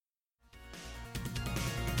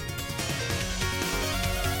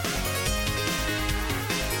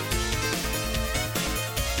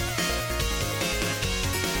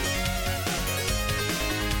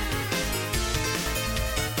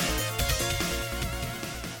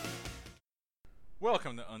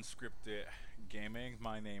Welcome to Unscripted Gaming.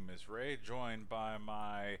 My name is Ray, joined by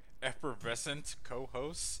my effervescent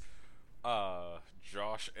co-hosts,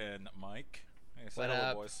 Josh and Mike. Hey, say What hello,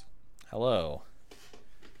 up? boys. Hello,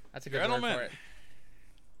 That's a good Gentlemen, word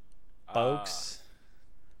for it. folks.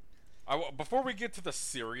 Before we get to the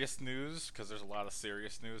serious news, because there's a lot of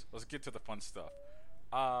serious news, let's get to the fun stuff.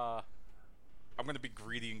 I'm going to be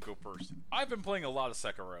greedy and go first. I've been playing a lot of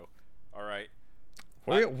Sekiro, alright?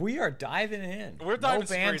 We are diving in. We're diving no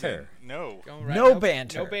straight banter. in. No. Going right- No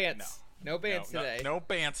banter. No bants. No bants today. No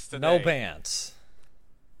bants today. No bants.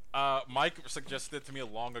 Mike suggested it to me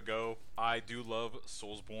long ago. I do love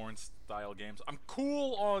Soulsborne style games. I'm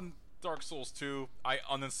cool on Dark Souls 2. I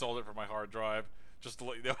uninstalled it from my hard drive just to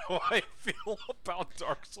let you know how I feel about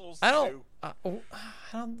Dark Souls 2. I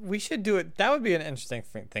don't. We should do it. That would be an interesting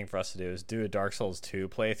thing for us to do. Is do a Dark Souls 2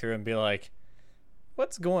 playthrough and be like,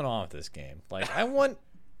 what's going on with this game? Like, I want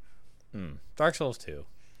Dark Souls 2.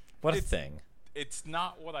 What a thing. It's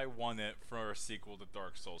not what I wanted for a sequel to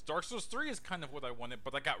Dark Souls. Dark Souls 3 is kind of what I wanted,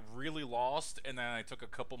 but I got really lost, and then I took a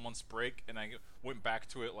couple months break, and I went back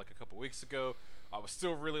to it like a couple weeks ago. I was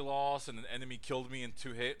still really lost, and an enemy killed me in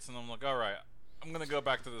 2 hits, and I'm like, alright, I'm gonna go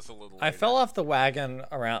back to this a little later. I fell off the wagon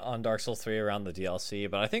on Dark Souls 3 around the DLC,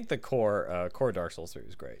 but I think the core Dark Souls 3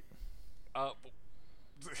 is great.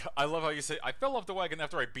 I love how you say I fell off the wagon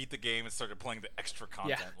after I beat the game and started playing the extra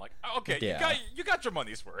content. Yeah. Like, okay, Yeah. you got your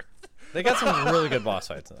money's worth. They got some really good boss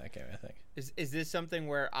fights in that game, I think. Is this something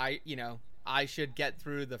where I should get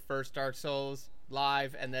through the first Dark Souls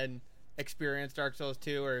live and then experience Dark Souls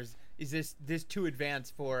 2, or is this too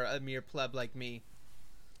advanced for a mere pleb like me?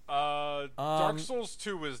 Dark Souls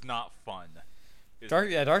 2 is not fun.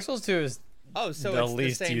 Dark Souls 2 is Oh, so the it's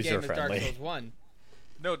least the same game as Dark user-friendly. Souls 1.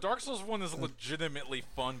 No, Dark Souls 1 is legitimately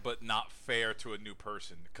fun, but not fair to a new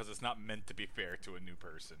person, because it's not meant to be fair to a new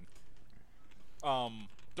person.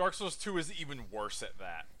 Dark Souls 2 is even worse at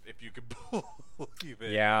that, if you could believe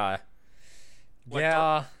it. Yeah. Like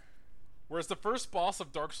Yeah. Whereas the first boss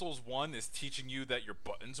of Dark Souls 1 is teaching you that your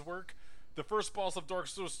buttons work, the first boss of Dark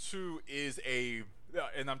Souls 2 is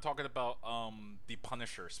and I'm talking about the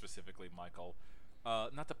Punisher specifically, Michael.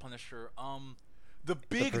 Not the Punisher, the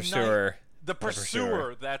big Pursuer. The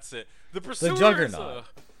Pursuer, that's it. The Pursuer The Juggernaut.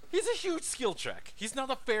 He's a huge skill check. He's not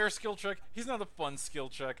a fair skill check. He's not a fun skill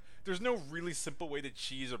check. There's no really simple way to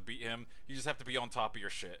cheese or beat him. You just have to be on top of your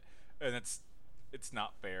shit. And it's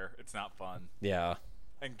not fair. It's not fun. Yeah.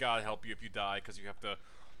 And God help you if you die, because you have to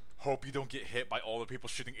hope you don't get hit by all the people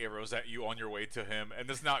shooting arrows at you on your way to him. And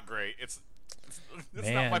it's not great. It's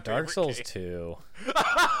Man, not my Dark favorite Souls game. 2.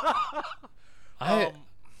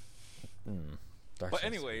 But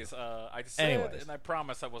anyways, I said, and I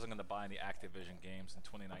promised I wasn't going to buy any Activision games in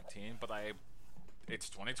 2019, but it's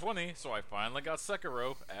 2020, so I finally got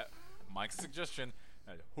Sekiro at Mike's suggestion.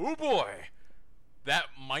 And, oh boy,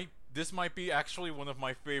 this might be actually one of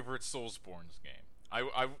my favorite Soulsborne game.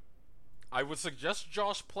 I would suggest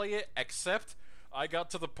Josh play it, except I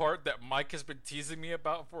got to the part that Mike has been teasing me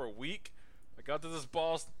about for a week. I got to this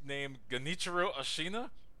boss named Genichiro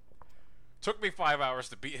Ashina. Took me 5 hours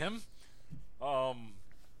to beat him.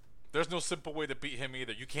 There's no simple way to beat him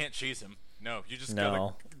either. You can't cheese him. No, you just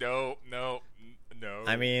gotta. No.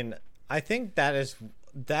 I mean, I think that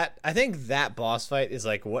boss fight is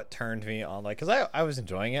like what turned me on, like, because I was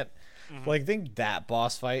enjoying it. Mm-hmm. Like, I think that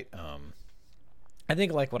boss fight, I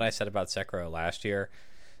think like what I said about Sekiro last year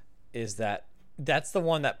is that's the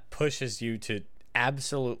one that pushes you to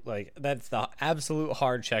that's the absolute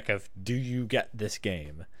hard check of, do you get this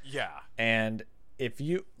game? Yeah. And if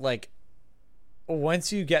you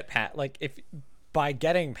once you get past, like, if by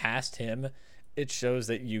getting past him, it shows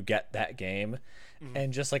that you get that game. Mm-hmm.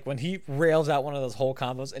 And just like when he rails out one of those whole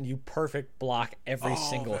combos and you perfect block every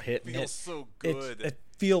single hit, it feels so good. It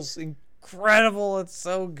feels incredible. It's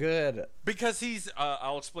so good because he's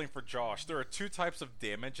I'll explain for Josh. There are 2 types of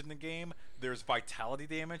damage in the game. There's vitality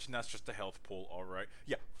damage, and that's just a health pool. All right,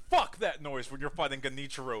 yeah. Fuck that noise when you're fighting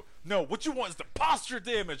Genichiro. No, what you want is the posture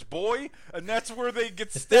damage, boy. And that's where they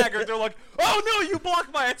get staggered. They're like, oh no, you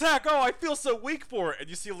blocked my attack. Oh, I feel so weak for it. And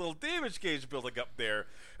you see a little damage gauge building up there.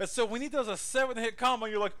 And so when he does a 7-hit combo,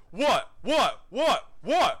 you're like, what?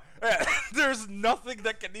 And there's nothing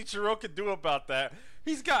that Genichiro can do about that.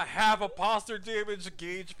 He's got half a posture damage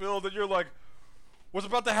gauge build, and you're like, what's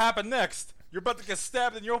about to happen next? You're about to get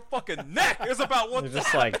stabbed in your fucking neck. It's about what's just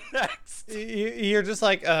happening like next. You're just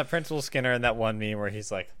like Principal Skinner in that one meme where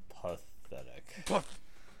he's like, pathetic.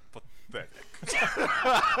 Pathetic.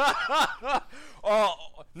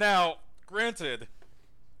 Now, granted,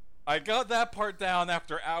 I got that part down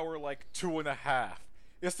after hour like 2.5.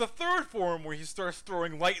 It's the third form where he starts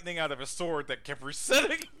throwing lightning out of his sword that kept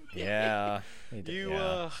resetting. Yeah.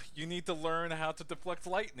 You need to learn how to deflect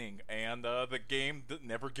lightning, and the game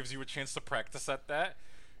never gives you a chance to practice at that.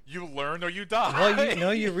 You learn or you die.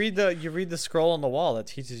 Well, you read the scroll on the wall that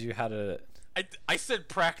teaches you how to. I said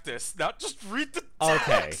practice, not just read the Okay,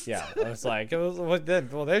 text. yeah. I was like, well,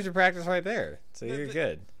 there's your practice right there. So you're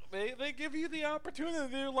good. They give you the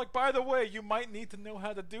opportunity. They're like, by the way, you might need to know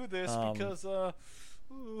how to do this because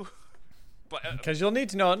because you'll need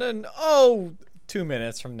to know in 2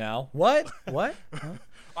 minutes from now. What? Huh?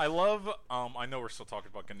 I love I know we're still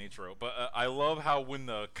talking about Genichiro, but I love how when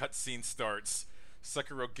the cutscene starts,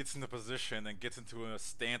 Sekiro gets into position and gets into a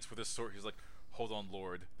stance with his sword. He's like, hold on,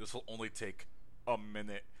 Lord, this will only take a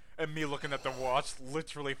minute. And me looking at the watch,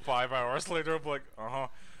 literally 5 hours later, I'm like,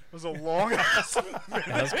 it was a long ass minute.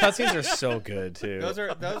 Yeah, those cutscenes are so good too. Those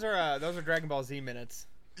are Dragon Ball Z minutes.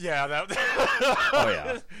 Yeah, that. Oh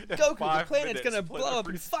yeah. Goku, the planet's gonna blow up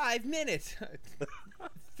in 5 minutes.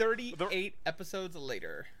 38 episodes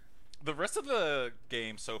later. The rest of the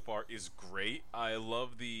game so far is great. I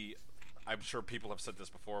love I'm sure people have said this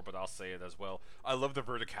before, but I'll say it as well. I love the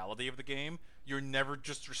verticality of the game. You're never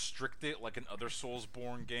just restricted like in other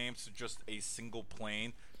Soulsborne games to just a single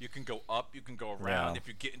plane. You can go up, you can go around. Yeah. If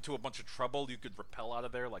you get into a bunch of trouble, you could rappel out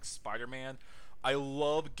of there like Spider-Man. I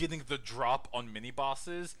love getting the drop on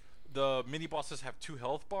mini-bosses. The mini-bosses have 2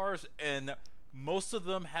 health bars, and most of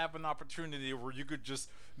them have an opportunity where you could just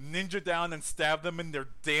ninja down and stab them in their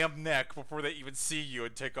damn neck before they even see you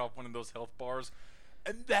and take off one of those health bars.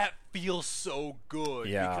 And that feels so good.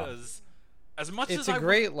 Yeah. Because as much It's as a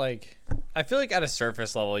great, like, I feel like at a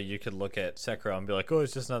surface level you could look at Sekiro and be like, oh,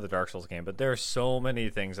 it's just another Dark Souls game. But there are so many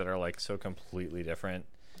things that are like so completely different.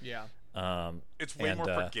 Yeah. It's way more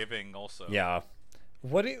forgiving also. Yeah.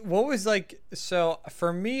 What was like, so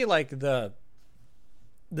for me, like the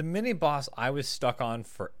mini boss I was stuck on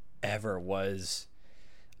forever was,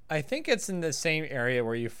 I think it's in the same area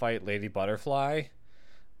where you fight Lady Butterfly.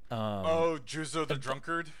 Juzo the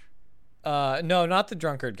Drunkard? No, not the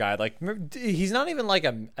drunkard guy. Like, he's not even like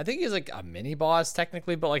I think he's like a mini boss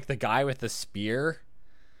technically, but like the guy with the spear.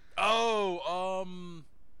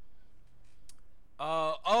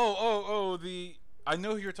 I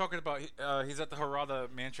know who you're talking about. He's at the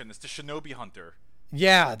Harada mansion. It's the Shinobi Hunter.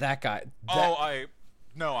 Yeah, that guy. I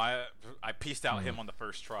pieced out him on the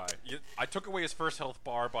first try. I took away his first health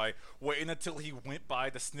bar by waiting until he went by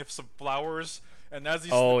to sniff some flowers, and as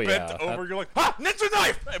he bent over, you're like, ninja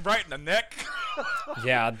knife! And right in the neck.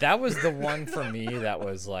 Yeah, that was the one for me that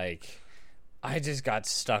was like, I just got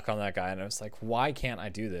stuck on that guy, and I was like, why can't I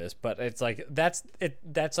do this? But it's like, that's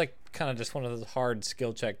like kind of just one of those hard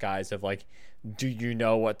skill check guys of like, do you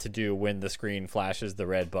know what to do when the screen flashes the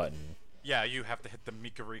red button? Yeah, you have to hit the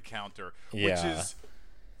Mikiri counter, Yeah. which is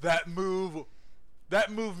that move.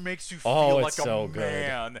 That move makes you feel like so a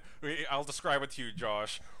man. I'll describe it to you,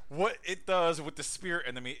 Josh. What it does with the spear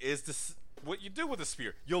enemy is this. What you do with the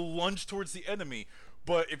spear, you'll lunge towards the enemy,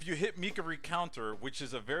 but if you hit Mikiri counter, which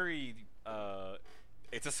is a very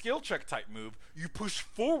it's a skill check type move, you push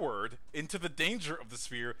forward into the danger of the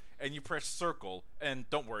spear and you press circle. And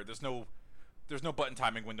don't worry, there's no button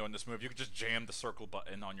timing window in this move. You can just jam the circle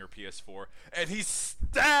button on your PS4, and he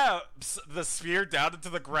stabs the spear down into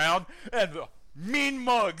the ground and mean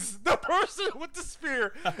mugs the person with the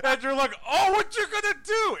spear. And you're like, oh, what you gonna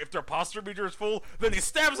do? If their posture meter is full, then he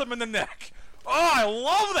stabs them in the neck. Oh, I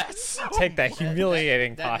love that so Take that much.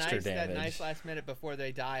 humiliating posture That damage. nice last minute before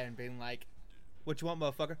they die and being like, what you want,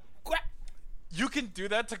 motherfucker? Quack! You can do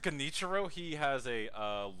that to Genichiro. He has a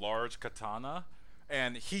large katana,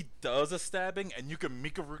 and he does a stabbing, and you can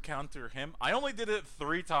Mikuru counter him. I only did it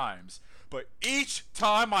 3 times, but each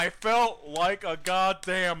time I felt like a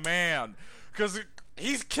goddamn man, because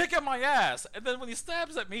he's kicking my ass, and then when he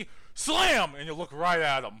stabs at me, slam, and you look right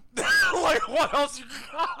at him. Like, what else you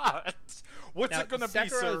got? What's Now, it gonna be,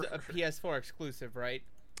 Sekiro's sir? a PS4 exclusive, right?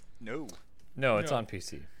 No. No, it's No. on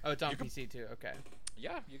PC. Oh, it's on You can- PC too. Okay.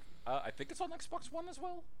 Yeah, I think it's on Xbox One as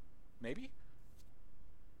well. Maybe.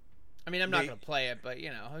 I mean, I'm not gonna play it, but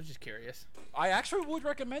I was just curious. I actually would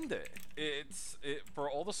recommend it. For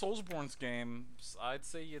all the Soulsborne games, I'd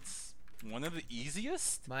say it's one of the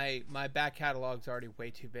easiest. My back catalog's already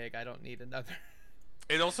way too big. I don't need another.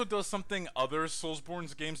 It also does something other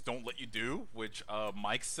Soulsborne games don't let you do, which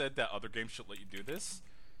Mike said that other games should let you do this.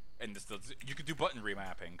 And this does. You could do button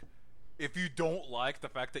remapping. If you don't like the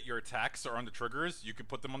fact that your attacks are on the triggers, you can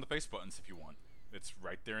put them on the face buttons if you want. It's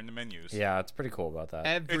right there in the menus. Yeah, it's pretty cool about that.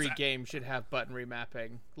 Every game should have button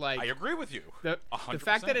remapping. Like, I agree with you. The 100%.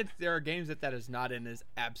 fact that there are games that is not in is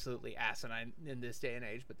absolutely asinine in this day and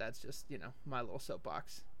age. But that's just my little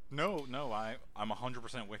soapbox. No, I'm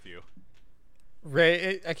 100% with you.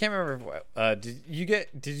 Ray, I can't remember. Did you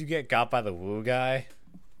get got by the Woo guy?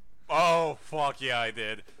 Oh fuck yeah, I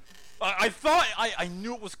did. I thought I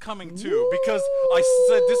knew it was coming too because I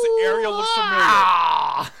said this area looks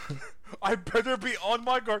familiar. I better be on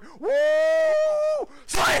my guard. Woo!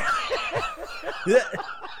 I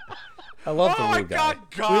love the Oh Woo my guy.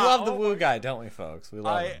 God. We love the Woo guy, don't we, folks? We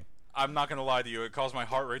love him. I'm not gonna lie to you. It caused my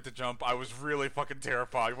heart rate to jump. I was really fucking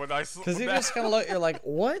terrified when I saw. Because you just kind of look. You're like,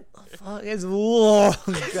 what the fuck is Woo?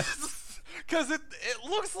 Because it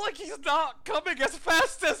looks like he's not coming as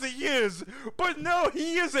fast as he is, but no,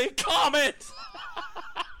 he is a comet.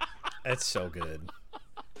 It's so good.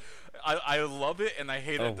 I love it and I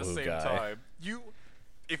hate it at the Woo same guy. time.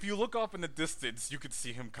 If you look off in the distance, you could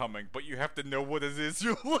see him coming, but you have to know what it is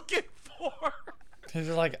you're looking for. Because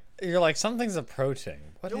you're like something's approaching.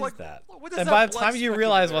 What You're is like, that? what is And that by the black time you speck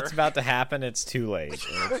realize in what's there? about to happen, it's too late.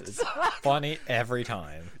 It's funny every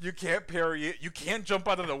time. You can't parry it. You can't jump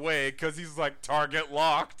out of the way because he's like target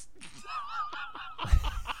locked.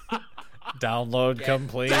 Download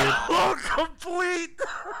complete. Oh, complete.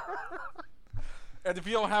 And if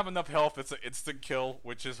you don't have enough health, it's an instant kill,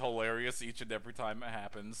 which is hilarious each and every time it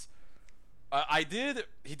happens.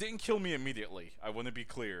 He didn't kill me immediately. I want to be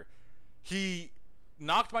clear. He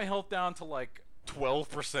knocked my health down to like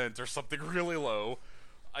 12% or something really low.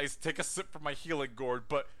 I take a sip from my healing gourd,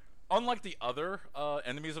 but unlike the other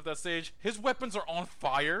enemies of that stage, his weapons are on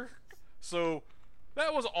fire. So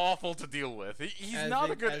that was awful to deal with. He's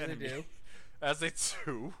not a good enemy. As they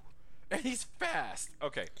do. And he's fast.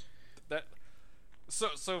 Okay.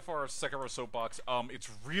 So far, Sekiro Soapbox, it's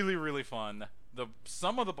really, really fun.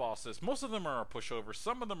 Some of the bosses, most of them are a pushover.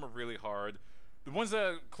 Some of them are really hard. The ones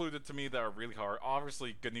that included to me that are really hard,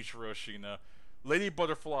 obviously Genichiro Shina. Lady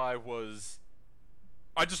Butterfly was.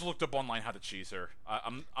 I just looked up online how to cheese her.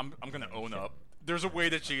 I'm gonna own up. There's a way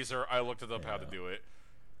to cheese her. I looked it up how to do it.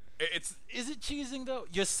 Is it cheesing though?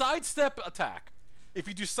 You sidestep attack. If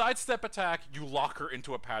you do sidestep attack, you lock her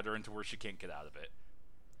into a pattern to where she can't get out of it.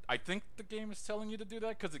 I think the game is telling you to do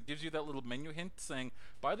that because it gives you that little menu hint saying,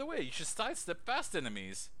 by the way, you should sidestep fast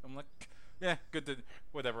enemies. I'm like, yeah, good,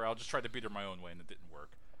 whatever. I'll just try to beat her my own way, and it didn't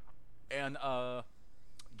work. And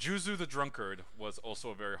Juzu the Drunkard was also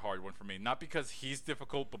a very hard one for me. Not because he's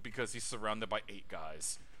difficult, but because he's surrounded by 8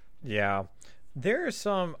 guys. Yeah, there are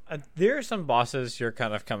some bosses you're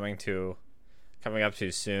kind of coming up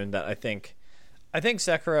to soon that I think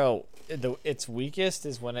Sekiro, its weakest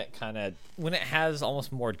is when it has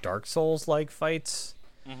almost more Dark Souls like fights.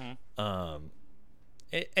 Mm-hmm.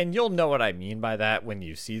 And you'll know what I mean by that when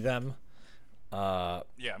you see them. Yeah,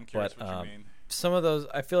 I'm curious what you mean. Some of those,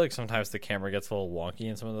 I feel like sometimes the camera gets a little wonky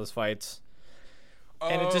in some of those fights,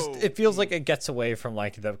 and it feels like it gets away from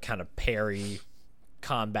like the kind of parry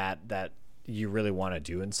combat that you really want to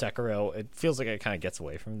do in Sekiro. It feels like it kind of gets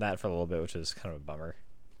away from that for a little bit, which is kind of a bummer.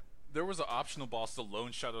 There was an optional boss, the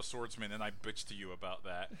Lone Shadow Swordsman, and I bitched to you about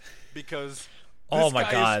that because. Oh my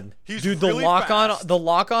god, he's dude! Really the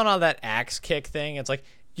lock on that axe kick thing. It's like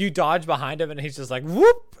you dodge behind him, and he's just like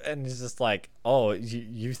whoop, and he's just like, oh,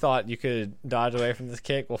 you thought you could dodge away from this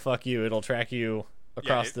kick? Well, fuck you! It'll track you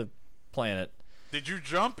across the planet. Did you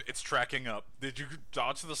jump? It's tracking up. Did you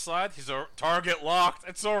dodge to the side? He's a target locked.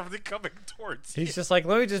 It's already coming towards you. He's just like,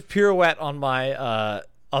 let me just pirouette on my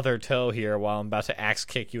other toe here while I'm about to axe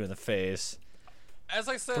kick you in the face. As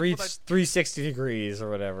I said, 360 degrees or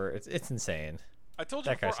whatever. It's insane. I told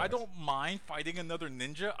you before, I don't mind fighting another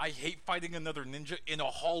ninja. I hate fighting another ninja in a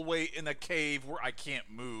hallway in a cave where I can't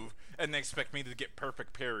move and they expect me to get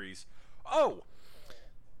perfect parries. Oh!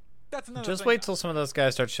 That's another Just thing. wait till some of those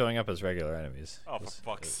guys start showing up as regular enemies. Oh, for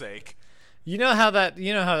fuck's sake. You know how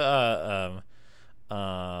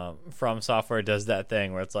From Software does that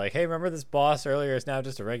thing where it's like, hey, remember this boss earlier is now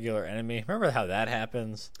just a regular enemy? Remember how that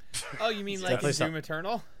happens? Oh, you mean like in Doom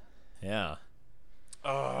Eternal? Yeah.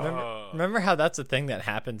 Remember how that's a thing that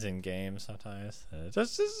happens in games sometimes?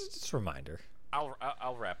 Just a reminder.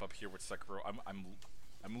 I'll wrap up here with Sekiro.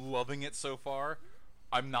 I'm loving it so far.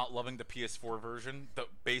 I'm not loving the PS4 version. The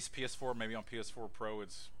base PS4, maybe on PS4 Pro,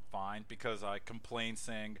 it's fine because I complained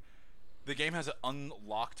saying the game has an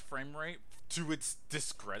unlocked frame rate to its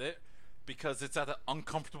discredit because it's at an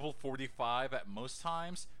uncomfortable 45 at most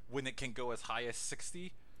times when it can go as high as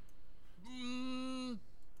 60.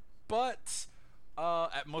 But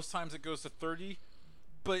at most times it goes to 30.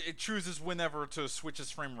 But it chooses whenever to switch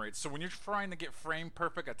its frame rate. So when you're trying to get frame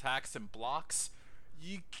perfect attacks and blocks,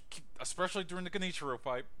 especially during the Genichiro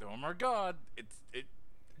fight. Oh my god, it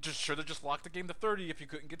just should have just locked the game to 30 if you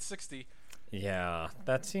couldn't get 60. Yeah,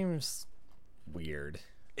 that seems weird.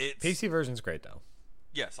 It's PC version's great though.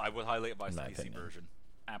 Yes, I would highly advise the PC version.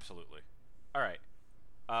 Absolutely. All right.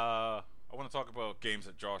 I want to talk about games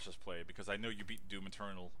that Josh has played because I know you beat Doom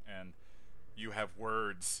Eternal and you have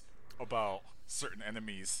words about certain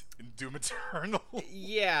enemies in Doom Eternal.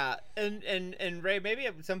 Yeah, and Ray, maybe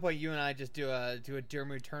at some point you and I just do a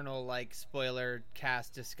Doom Eternal like spoiler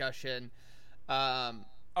cast discussion.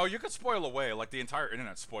 Oh, you could spoil away. Like, the entire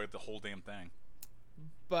internet spoiled the whole damn thing.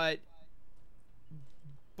 But,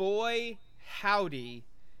 boy, howdy,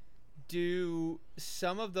 do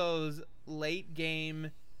some of those late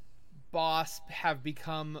game boss have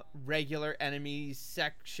become regular enemy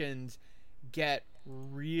sections get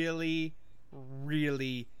really,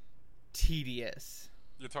 really tedious.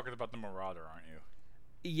 You're talking about the Marauder, aren't you?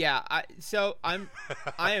 Yeah, I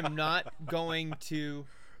am not going to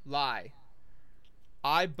lie.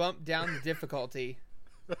 I bumped down the difficulty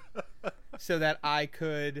so that I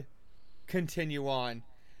could continue on.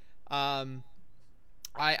 I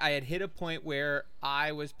had hit a point where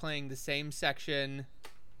I was playing the same section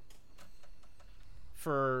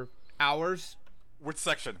for hours. Which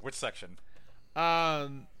section?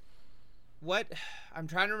 What? I'm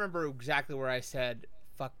trying to remember exactly where I said,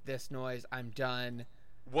 fuck this noise, I'm done.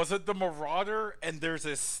 Was it the Marauder and there's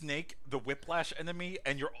a snake, the Whiplash enemy,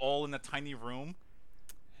 and you're all in a tiny room?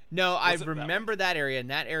 No, I remember that area, and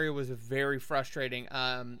that area was very frustrating.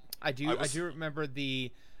 I do remember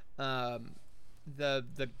the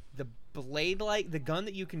blade, like the gun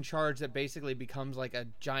that you can charge that basically becomes like a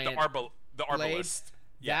giant the arbalist.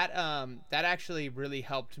 Yeah. That actually really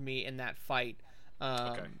helped me in that fight.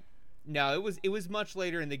 Okay. No, it was much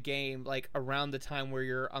later in the game, like around the time where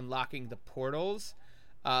you're unlocking the portals.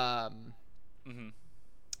 There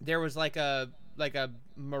was like a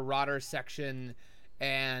Marauder section,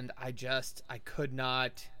 and I could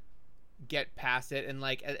not get past it, and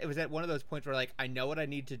like it was at one of those points where like I know what I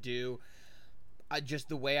need to do. Just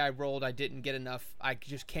the way I rolled, I didn't get enough. I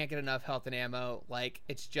just can't get enough health and ammo. Like,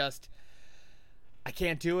 it's just, I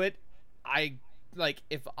can't do it.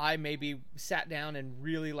 If I maybe sat down and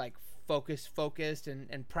really like focused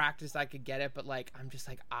and practiced, I could get it. But like, I'm just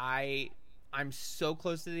like, I'm so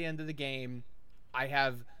close to the end of the game. I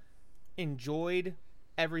have enjoyed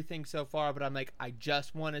everything so far, but I'm like, I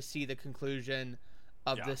just want to see the conclusion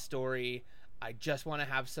of this story. I just want to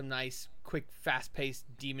have some nice, quick, fast-paced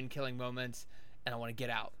demon killing moments, and I want to get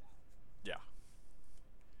out. Yeah.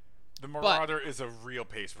 The Marauder is a real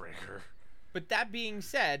pace breaker. But that being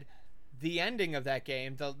said, the ending of that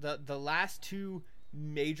game, the last two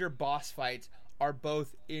major boss fights are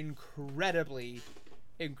both incredibly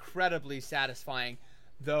satisfying.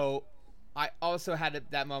 Though I also had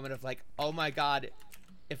that moment of like, oh my god,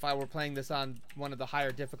 if I were playing this on one of the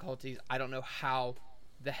higher difficulties, I don't know how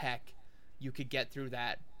the heck you could get through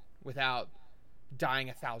that without dying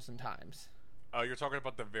 1,000 times. You're talking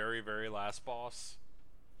about the very, very last boss?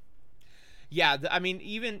 Yeah, I mean,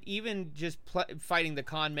 even just fighting the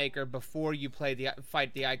Con Maker before you fight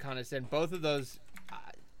the Icon of Sin, both of those,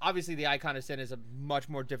 obviously the Icon of Sin is a much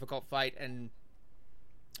more difficult fight, and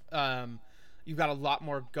you've got a lot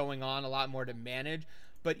more going on, a lot more to manage.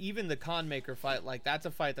 But even the Con Maker fight, like, that's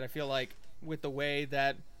a fight that I feel like with the way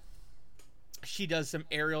that she does some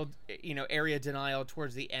area denial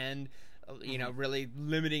towards the end, really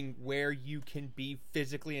limiting where you can be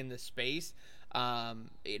physically in the space,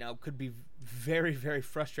 could be very, very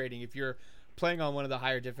frustrating if you're playing on one of the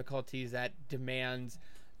higher difficulties that demands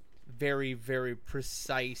very, very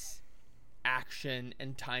precise action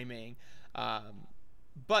and timing.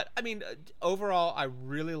 But I mean, overall, I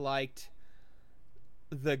really liked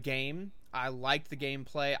the game. I liked the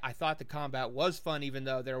gameplay. I thought the combat was fun, even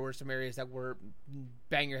though there were some areas that were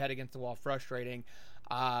bang your head against the wall, frustrating.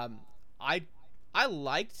 I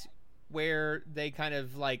liked where they kind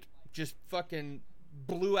of like just fucking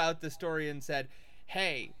blew out the story and said,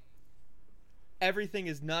 hey, everything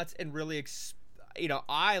is nuts, and really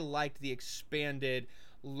I liked the expanded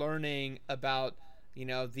learning about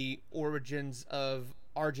the origins of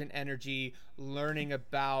Argent Energy, learning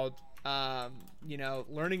about the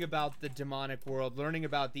demonic world, learning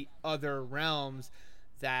about the other realms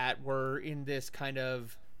that were in this kind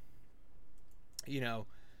of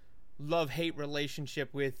love-hate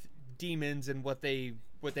relationship with demons and what they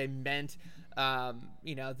meant,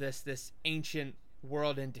 this ancient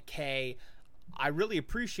world in decay. I really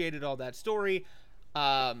appreciated all that story.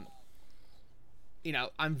 I'm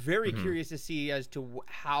very curious to see as to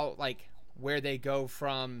how, like, where they go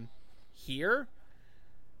from here,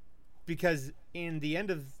 because in the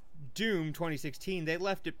end of Doom 2016, they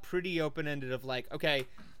left it pretty open-ended of like, okay,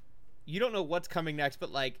 you don't know what's coming next,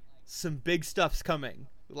 but like some big stuff's coming.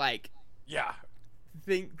 Like, yeah,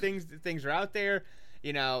 things are out there,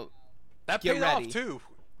 you know. That get paid ready. off too.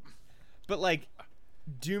 But like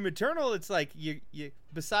Doom Eternal, it's like you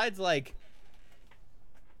besides like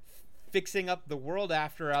fixing up the world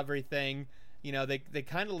after everything, you know, they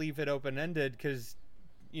kind of leave it open-ended because,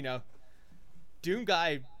 you know, Doom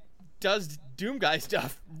Guy does Doom Guy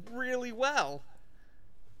stuff really well.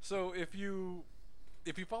 So if you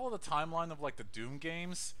follow the timeline of like the Doom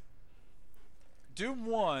games, Doom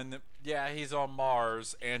 1, yeah, he's on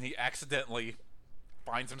Mars and he accidentally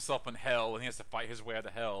finds himself in hell and he has to fight his way out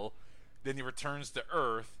of hell. Then he returns to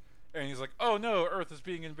Earth and he's like, oh no, Earth is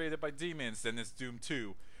being invaded by demons. Then it's Doom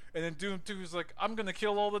 2. And then Doom 2 is like, I'm gonna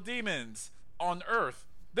kill all the demons on Earth.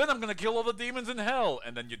 Then I'm gonna kill all the demons in hell.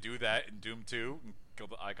 And then you do that in Doom 2 and kill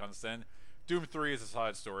the icons then. Doom 3 is a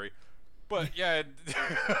side story. But yeah.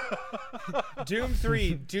 Doom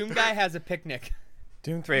 3, Doom Guy has a picnic.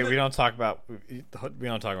 Doom 3, we don't talk about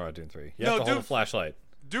Doom 3. You have to hold a flashlight.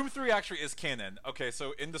 Doom 3 actually is canon. Okay,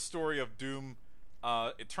 so in the story of Doom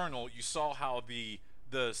Eternal, you saw how the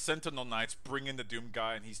Sentinel Knights bring in the Doom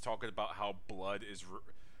Guy, and he's talking about how blood is,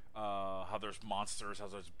 how there's monsters, how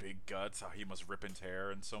there's big guts, how he must rip and tear,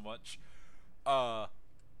 and so much.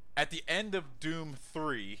 At the end of Doom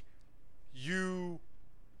 3, you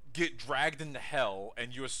get dragged into hell,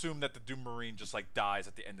 and you assume that the Doom Marine just like dies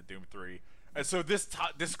at the end of Doom 3. And so this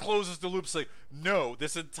closes the loop. Saying, no,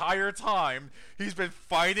 this entire time he's been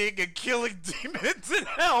fighting and killing demons in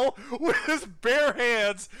hell with his bare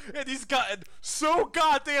hands, and he's gotten so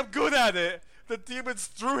goddamn good at it. The demons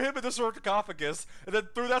threw him in the sarcophagus, and then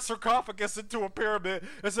threw that sarcophagus into a pyramid,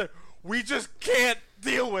 and said, "We just can't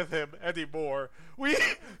deal with him anymore. We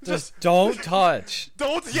just don't touch.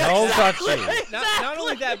 Don't touch you." Not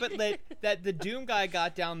only that, but that the Doom Guy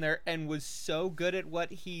got down there and was so good at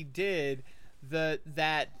what he did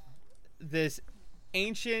that this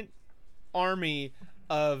ancient army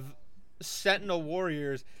of Sentinel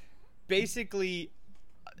warriors basically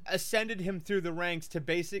ascended him through the ranks to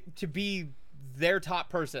be their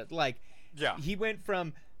top person. Like, yeah, he went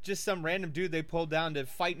from just some random dude they pulled down to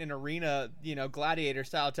fight in an arena, you know, gladiator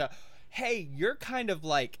style, to, hey, you're kind of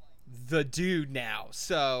like the dude now,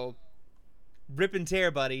 so rip and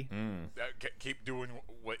tear, buddy. Keep doing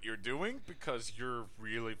what you're doing because you're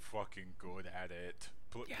really fucking good at it.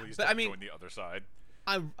 Please but don't I mean, join the other side.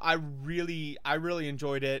 I really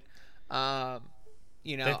enjoyed it.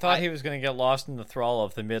 You know, they thought he was going to get lost in the thrall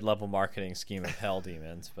of the mid-level marketing scheme of Hell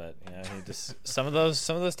Demons, but you know, he just some of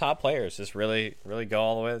those top players just really go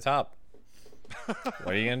all the way to the top. What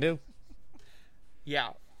are you going to do?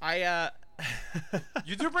 Yeah,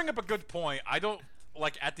 You do bring up a good point. I don't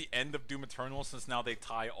like at the end of Doom Eternal, since now they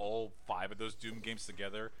tie all 5 of those Doom games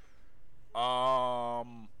together. What's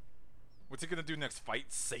he gonna do next? Fight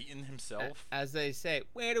Satan himself? As they say,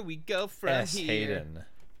 where do we go from S. here? Hayden.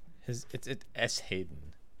 It's S.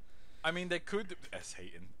 Hayden. I mean, they could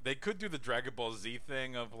They could do the Dragon Ball Z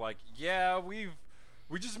thing of like, yeah, we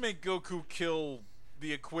just made Goku kill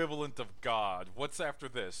the equivalent of God. What's after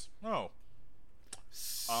this? No.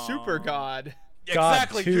 Super God.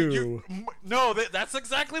 Exactly. God no, that's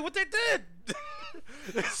exactly what they did.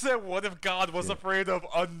 They said, what if God was afraid of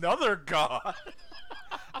another God?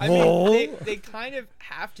 I mean, they kind of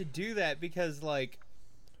have to do that because, like,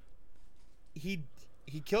 he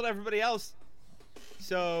killed everybody else.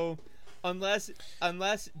 So unless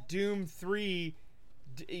Doom 3,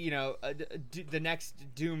 you know, the next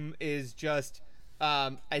Doom is just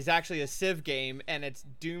is actually a Civ game, and it's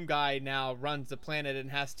Doom Guy now runs the planet and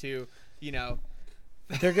has to, you know.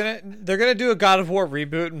 They're gonna do a God of War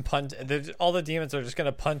reboot and punt. All the demons are just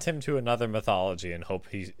gonna punt him to another mythology and hope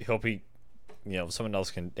he you know, someone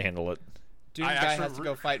else can handle it. Doom Guy has to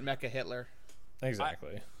go fight Mecha Hitler.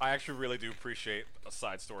 Exactly. I actually really do appreciate a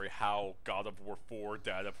side story how God of War 4,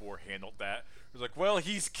 Dad of War handled that. It was like, well,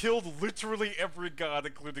 he's killed literally every god,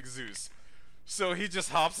 including Zeus. So he just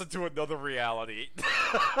hops into another reality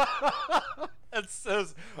and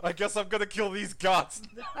says, I guess I'm gonna kill these gods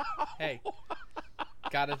now. Hey.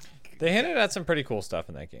 Gotta. They hinted at some pretty cool stuff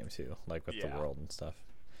in that game too, like with the Yeah. world and stuff.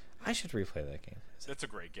 I should replay that game. That's a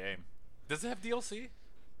great game. Does it have DLC?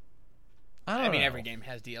 I mean, every game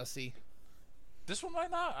has DLC. This one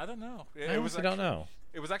might not. I don't know. I honestly don't know.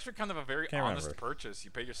 It was actually kind of a very Can't honest remember. purchase.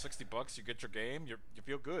 You pay your $60, you get your game, you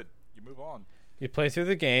feel good, you move on. You play through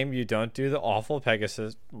the game, you don't do the awful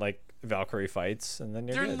Pegasus like Valkyrie fights, and then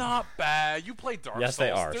They're good. not bad. You play Dark Souls. Yes, they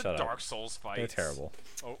are. They're Shut up. Dark Souls fights. They're terrible.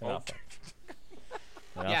 Oh, They're not fun.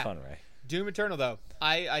 They're not Yeah. fun, Ray. Doom Eternal, though,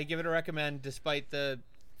 I give it a recommend despite the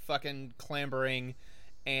fucking clambering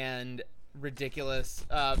and ridiculous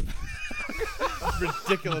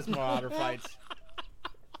ridiculous Marauder fights.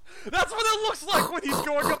 That's what it looks like when he's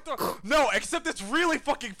going up the... No, except it's really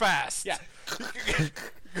fucking fast. Yeah.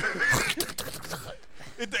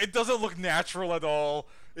 It doesn't look natural at all.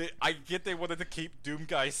 I get they wanted to keep Doom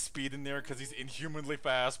Guy's speed in there because he's inhumanly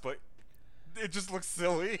fast, but it just looks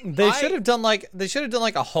silly. They should have done like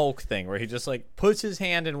a Hulk thing where he just like puts his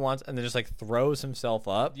hand in once and then just like throws himself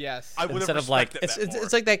up. Yes. I would Instead have of like respected that more.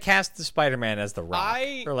 it's like they cast the Spider-Man as the Rock,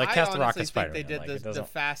 or like cast the Rock as Spider-Man. I think they did the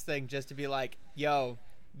fast thing just to be like, yo,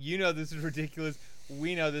 you know this is ridiculous.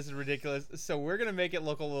 We know this is ridiculous. So we're gonna make it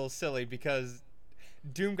look a little silly because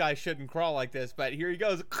Doom Guy shouldn't crawl like this. But here he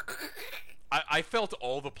goes. I felt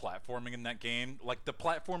all the platforming in that game, like the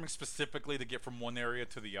platforming specifically to get from one area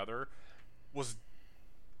to the other, was...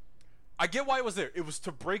 I get why it was there. It was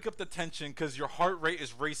to break up the tension because your heart rate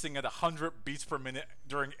is racing at 100 beats per minute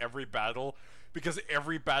during every battle, because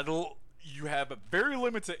every battle you have very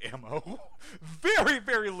limited ammo, very,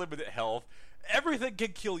 very limited health. Everything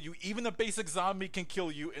can kill you. Even a basic zombie can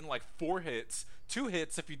kill you in like 4 hits, 2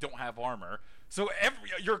 hits if you don't have armor. So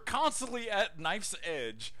you're constantly at knife's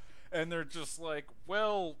edge, and they're just like,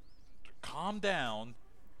 well, calm down.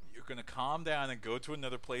 You're gonna calm down and go to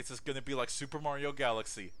another place. It's gonna be like Super Mario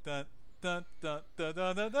Galaxy. Dun, dun, dun, dun,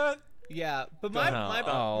 dun, dun, dun. Yeah, but my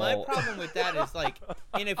problem with that is, like,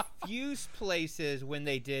 in a few places when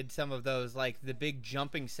they did some of those, like, the big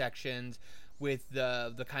jumping sections with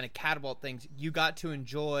the kind of catapult things, you got to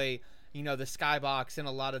enjoy, you know, the skybox and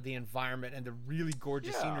a lot of the environment and the really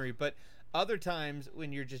gorgeous scenery. But other times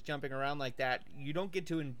when you're just jumping around like that, you don't get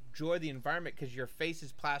to enjoy the environment because your face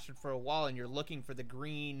is plastered for a wall and you're looking for the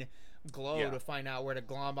green glow to find out where to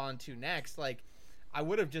glom onto next. Like, I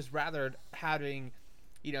would have just rather having,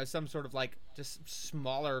 you know, some sort of like just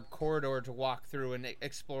smaller corridor to walk through and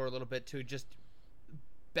explore a little bit to just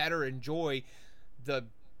better enjoy the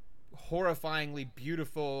horrifyingly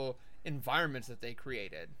beautiful environments that they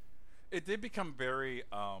created. It did become very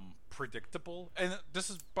predictable, and this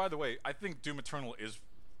is, by the way, I think Doom Eternal is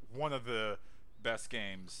one of the best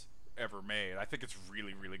games ever made. I think it's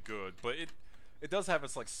really, really good, but it does have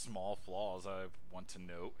its like small flaws I want to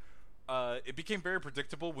note. It became very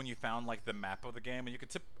predictable when you found like the map of the game, and you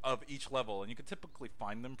could of each level, and you could typically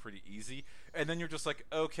find them pretty easy. And then you're just like,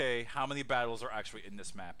 okay, how many battles are actually in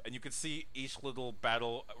this map? And you could see each little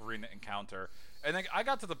battle arena encounter. And then I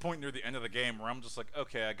got to the point near the end of the game where I'm just like,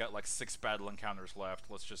 okay, I got like 6 battle encounters left.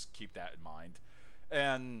 Let's just keep that in mind.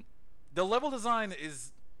 And the level design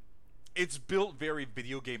it's built very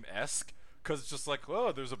video game-esque, because it's just like,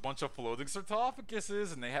 oh, there's a bunch of floating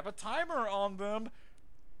sarcophaguses, and they have a timer on them.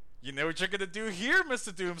 You know what you're gonna do here,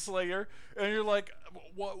 Mr. Doomslayer? And you're like,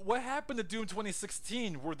 what happened to Doom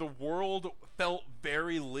 2016, where the world felt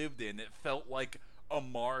very lived in? It felt like a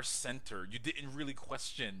Mars center. You didn't really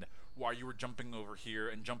question why you were jumping over here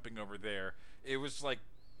and jumping over there. It was like,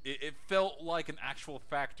 it felt like an actual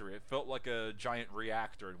factory. It felt like a giant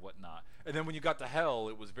reactor and whatnot. And then when you got to Hell,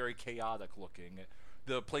 it was very chaotic looking.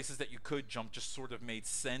 The places that you could jump just sort of made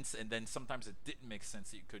sense, and then sometimes it didn't make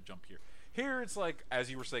sense that you could jump here. Here it's like, as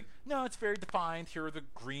you were saying, no, it's very defined. Here are the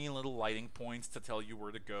green little lighting points to tell you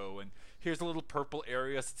where to go, and here's the little purple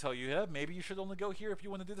areas to tell you, yeah, maybe you should only go here if you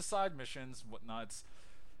want to do the side missions and whatnot.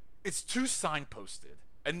 It's too signposted,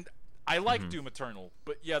 and I like Doom Eternal,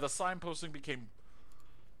 but yeah, the signposting became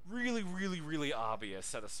really, really, really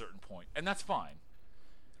obvious at a certain point, and that's fine.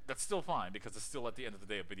 That's still fine, because it's still, at the end of the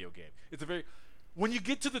day, a video game. It's a very... When you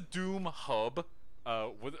get to the Doom hub,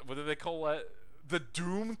 what do they call it? The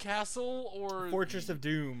Doom Castle, or... Fortress of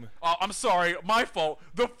Doom. Oh, I'm sorry, my fault.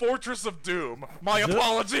 The Fortress of Doom. My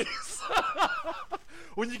apologies.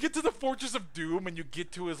 When you get to the Fortress of Doom and you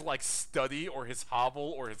get to his, like, study or his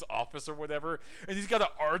hovel or his office or whatever, and he's got an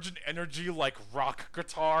Argent Energy, like, rock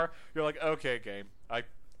guitar, you're like, okay, game.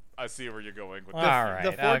 I see where you're going with this. All right.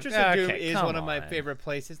 The Fortress of Doom is one of my favorite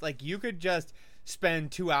places. Like, you could just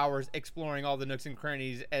spend 2 hours exploring all the nooks and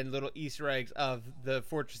crannies and little Easter eggs of the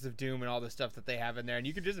Fortress of Doom and all the stuff that they have in there. And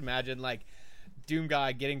you could just imagine, like, Doom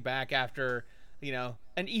Guy getting back after, you know,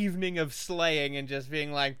 an evening of slaying and just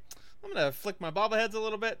being like, I'm going to flick my bobbleheads a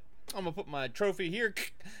little bit. I'm going to put my trophy here.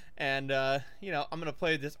 And, you know, I'm going to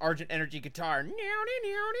play this Argent Energy guitar.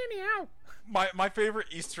 My favorite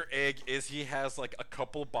Easter egg is he has, like, a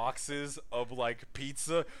couple boxes of, like,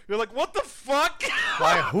 pizza. You're like, what the fuck?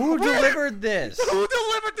 Why? Who delivered this? Who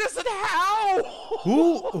delivered this and how?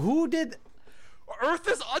 Who did? Earth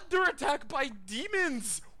is under attack by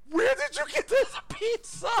demons. Where did you get this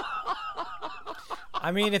pizza?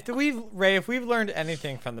 I mean, if we've learned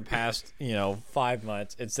anything from the past, 5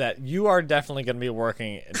 months, it's that you are definitely going to be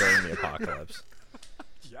working during the apocalypse.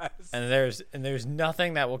 Yes. And there's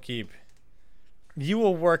nothing that will keep. You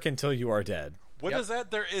will work until you are dead. What is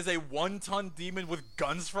that? There is a 1-ton demon with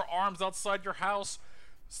guns for arms outside your house.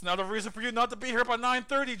 It's not a reason for you not to be here by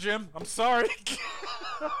 9:30, Jim. I'm sorry.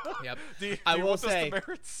 Yep. I will say,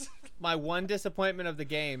 my one disappointment of the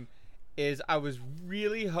game is I was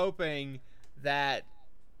really hoping that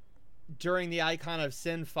during the Icon of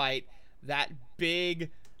Sin fight, that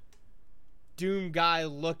big Doom guy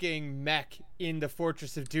looking mech in the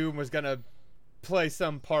Fortress of Doom was going to play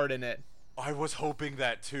some part in it. I was hoping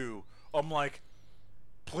that too. I'm like,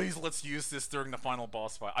 please let's use this during the final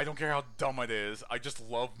boss fight. I don't care how dumb it is. I just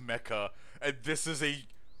love mecha. And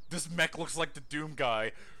this mech looks like the Doom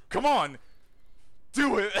guy. Come on!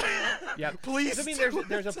 Do it! Yeah. Please. I mean,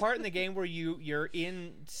 there's a part in the game where you're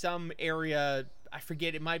in some area, I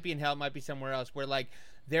forget, it might be in hell, it might be somewhere else, where like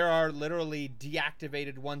there are literally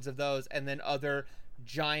deactivated ones of those, and then other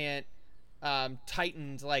giant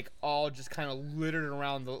titans like all just kind of littered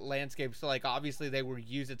around the landscape. So like obviously they were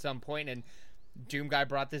used at some point, and Doom guy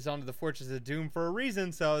brought this onto the Fortress of Doom for a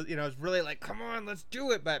reason. So it's really like, come on, let's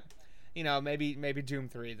do it. But maybe Doom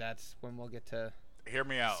 3, that's when we'll get to hear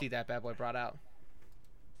me out. See that bad boy brought out.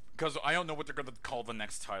 Because I don't know what they're going to call the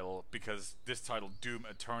next title, because this title, Doom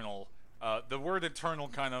Eternal, the word eternal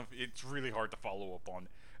it's really hard to follow up on.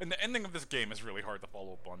 And the ending of this game is really hard to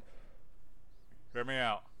follow up on. Hear me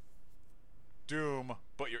out. Doom,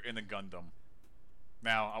 but you're in a Gundam.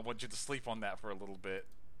 Now, I want you to sleep on that for a little bit.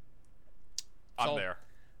 I'm there.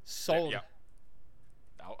 Sold. Yeah.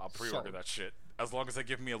 I'll pre-order that shit. As long as they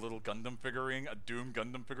give me a little Gundam figurine, a Doom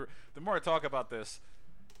Gundam figure. The more I talk about this,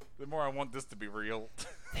 the more I want this to be real.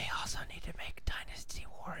 They also need to make Dynasty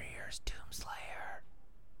Warriors Doomslayer.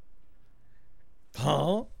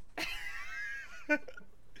 Huh?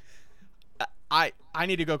 I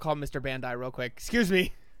need to go call Mr. Bandai real quick. Excuse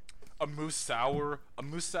me. A Musou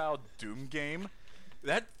Doom game?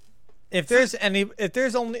 If there's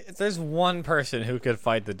one person who could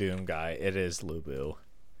fight the Doom guy, it is Lubu.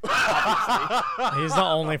 He's the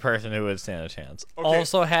only person who would stand a chance. Okay.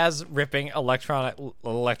 Also has ripping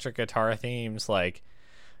electric guitar themes, like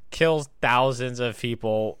kills thousands of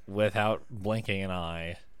people without blinking an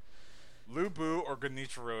eye. Lubu or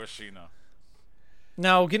Genichiro Ashina?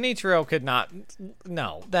 No, Genichiro could not.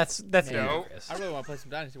 No, that's dangerous. I really want to play some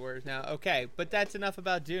Dynasty Warriors now. Okay, but that's enough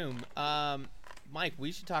about Doom. Mike,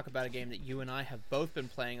 we should talk about a game that you and I have both been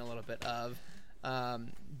playing a little bit of.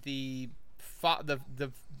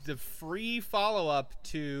 The free follow-up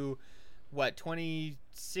to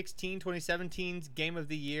 2017's Game of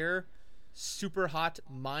the Year, Super Hot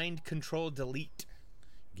Mind Control Delete.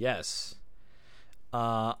 Yes.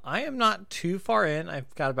 I am not too far in.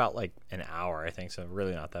 I've got about an hour, I think, so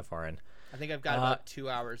really not that far in. I think I've got about 2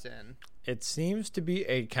 hours in. It seems to be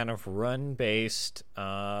a kind of run-based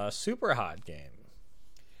super hot game.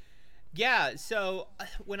 Yeah, so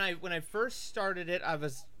when I first started it,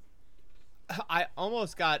 I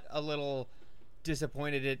almost got a little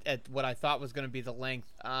disappointed at what I thought was going to be the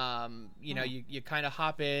length. You kind of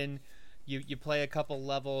hop in, you play a couple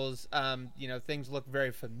levels. Things look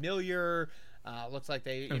very familiar. Looks like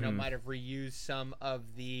they might have reused some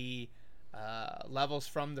of the levels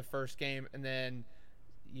from the first game, and then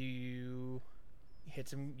you hit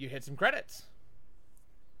some credits,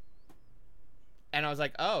 and I was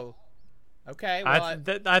like, oh, okay. Well,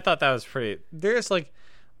 I thought that was pretty. There's like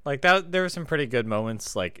that. There were some pretty good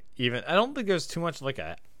moments. Even I don't think there's too much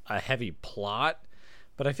a heavy plot,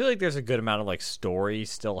 but I feel like there's a good amount of story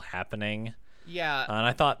still happening. Yeah, and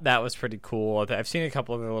I thought that was pretty cool. I've seen a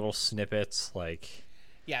couple of the little snippets,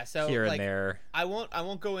 so here and there. I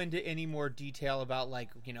won't go into any more detail about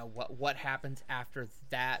what happens after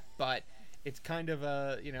that, but it's kind of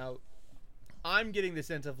I'm getting the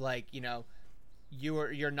sense of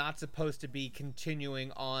you're not supposed to be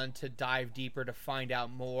continuing on to dive deeper to find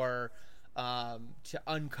out more, to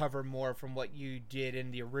uncover more from what you did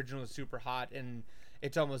in the original Super Hot, and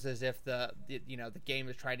it's almost as if the game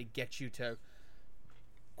is trying to get you to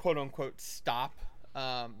quote unquote stop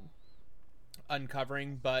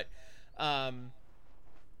uncovering, but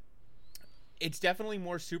it's definitely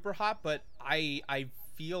more Super Hot. But I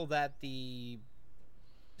feel that the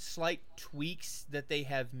slight tweaks that they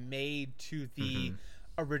have made to the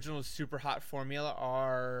original Super Hot formula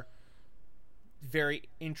are very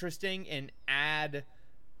interesting and add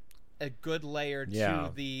a good layer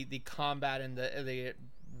to the combat and the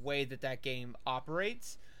way that game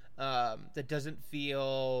operates, that doesn't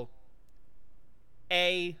feel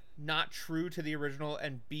A, not true to the original,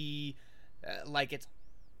 and B, like it's,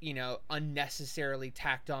 unnecessarily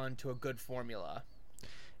tacked on to a good formula.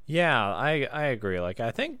 Yeah, I agree. Like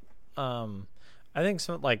I think some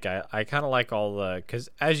like I kind of like all the, because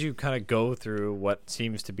as you kind of go through what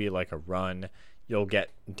seems to be like a run, you'll get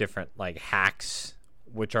different like hacks,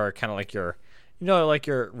 which are kind of like your, like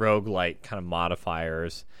your roguelite kind of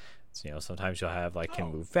modifiers. So, sometimes you'll have like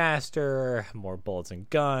can move faster, more bullets and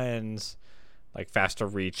guns, like faster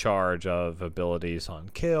recharge of abilities on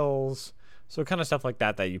kills. So kind of stuff like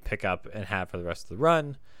that you pick up and have for the rest of the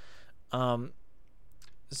run.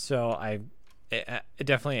 So I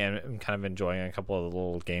definitely am kind of enjoying a couple of the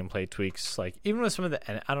little gameplay tweaks. Like even with some of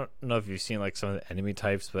the, I don't know if you've seen like some of the enemy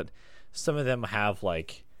types, but some of them have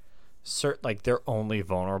like like they're only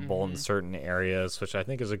vulnerable in certain areas, which I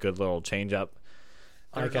think is a good little change up.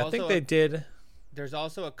 Like I think they did. There's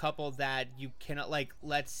also a couple that you cannot, like,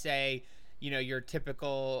 let's say, your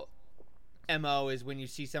typical MO is when you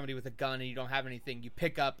see somebody with a gun and you don't have anything, you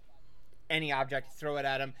pick up any object, throw it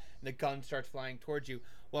at them, and the gun starts flying towards you.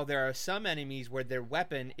 Well, there are some enemies where their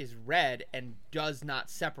weapon is red and does not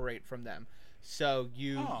separate from them. So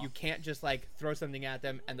you can't just, like, throw something at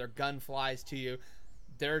them and their gun flies to you.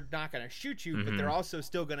 They're not going to shoot you, but they're also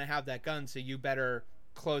still going to have that gun, so you better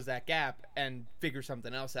close that gap and figure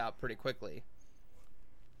something else out pretty quickly.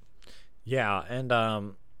 Yeah, and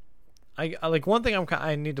I like one thing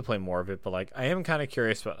I need to play more of it, but like I am kind of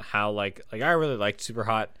curious about how like I really liked Super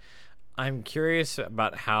Hot. I'm curious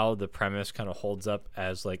about how the premise kind of holds up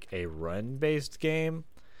as like a run based game.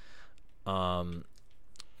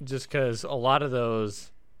 Just because a lot of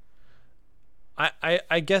those,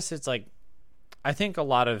 I guess it's like, I think a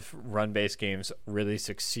lot of run based games really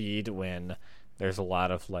succeed when there's a lot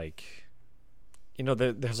of like,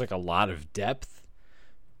 there's like a lot of depth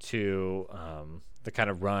to the kind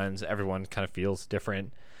of runs. Everyone kind of feels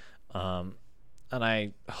different, and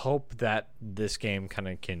I hope that this game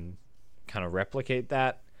can replicate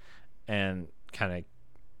that, and kind of,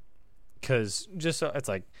 because just so it's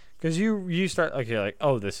like, because you start like, you're like,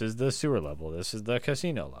 oh, this is the sewer level, this is the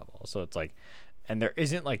casino level, so it's like, and there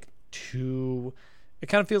isn't like it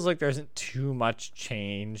kind of feels like there isn't too much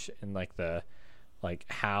change in like the, like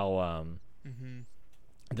how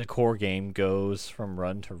the core game goes from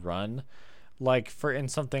run to run. Like in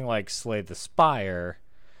something like Slay the Spire,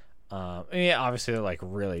 obviously they're like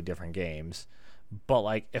really different games, but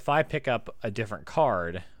like if I pick up a different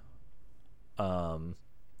card,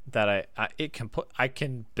 that I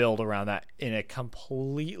can build around that in a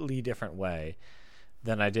completely different way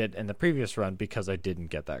than I did in the previous run because I didn't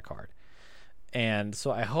get that card. And so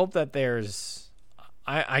I hope that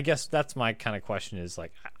I guess that's my kind of question is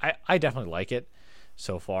like, I definitely like it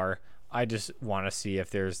so far. I just want to see if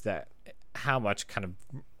there's how much kind of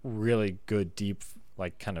really good, deep,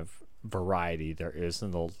 like kind of variety there is in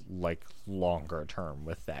the like longer term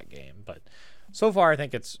with that game. But so far I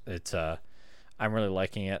think it's I'm really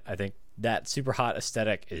liking it. I think that Super Hot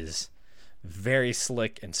aesthetic is very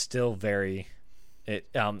slick and still very, it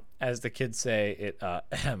as the kids say, it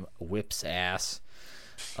whips ass.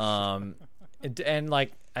 And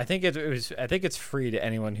like I think it's free to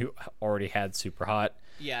anyone who already had Super Hot.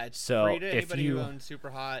 Yeah, it's so free to anybody who owns Super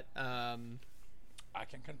Hot. I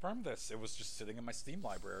can confirm this. It was just sitting in my Steam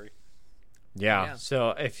library. Yeah.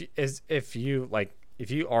 So if you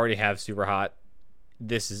already have Super Hot,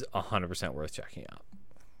 this is 100% worth checking out.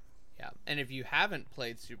 Yeah, and if you haven't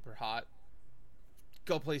played Super Hot,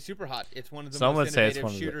 go play Super Hot. It's one of the Some most would say it's innovative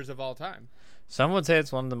one of the- shooters of all time. Some would say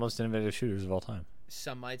it's one of the most innovative shooters of all time.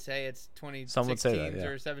 Some might say it's Some would say that, 2016's yeah.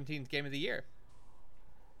 or 17's game of the year.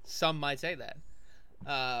 Some might say that.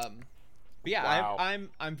 But yeah, Wow.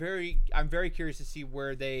 I'm very curious to see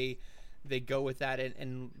where they go with that,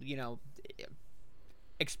 and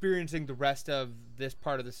experiencing the rest of this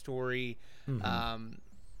part of the story.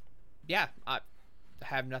 Yeah, I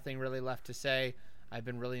have nothing really left to say. I've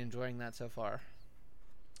been really enjoying that so far.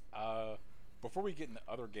 Before we get into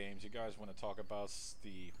other games, you guys want to talk about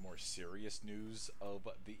the more serious news of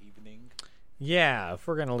the evening? Yeah, if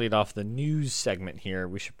we're gonna lead off the news segment here,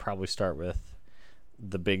 we should probably start with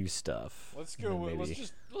the big stuff. Let's go. And then maybe-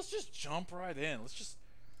 Let's just jump right in. Let's just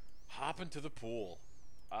hop into the pool.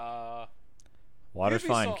 Water's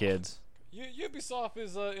fine, Ubisoft- kids. Ubisoft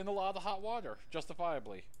is in a lot of the hot water,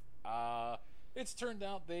 justifiably. It's turned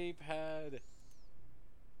out they've had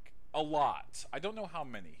a lot. I don't know how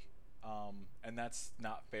many, and that's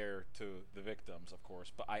not fair to the victims, of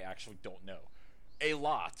course. But I actually don't know. A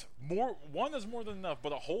lot more. One is more than enough,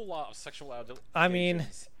 but a whole lot of sexual allegations. I mean,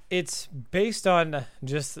 It's based on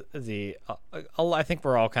just the. I think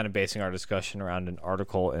we're all kind of basing our discussion around an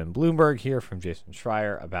article in Bloomberg here from Jason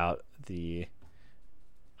Schreier about the.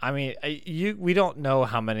 I mean, we don't know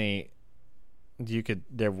how many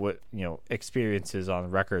experiences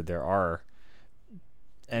on record there are,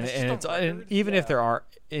 and even if there are,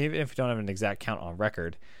 even if you don't have an exact count on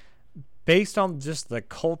record, based on just the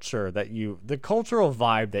cultural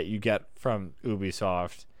vibe that you get from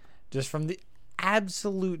Ubisoft, just from the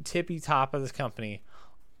absolute tippy top of this company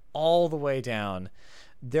all the way down,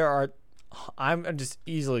 I'm just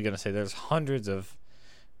easily going to say there's hundreds of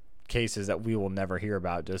cases that we will never hear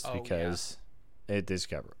about just because it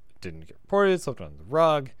didn't get reported, slipped under the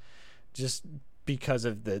rug, just because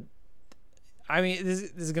of the. I mean, this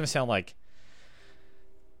is going to sound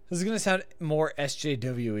more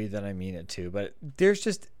SJWE than I mean it to, but there's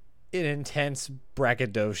just an intense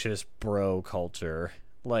braggadocious bro culture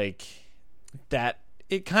like that.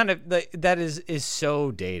 It kind of that is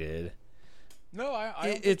so dated. No,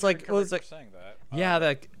 it's like saying that.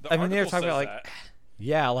 Yeah, I mean they were talking about like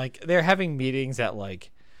yeah, like they're having meetings at like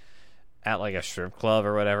a strip club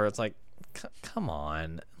or whatever. It's like, come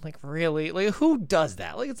on, like really, like who does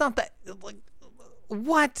that? Like it's not that like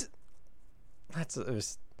what? That's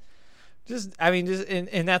just I mean just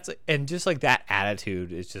and that's and just like that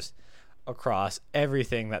attitude is just across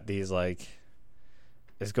everything that these like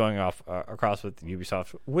is going off across with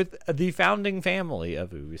Ubisoft, with the founding family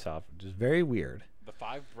of Ubisoft, which is very weird. The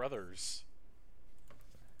five brothers,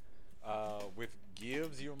 with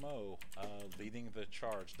Guillaume Guillemot leading the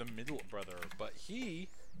charge, the middle brother. But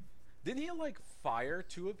didn't he like fire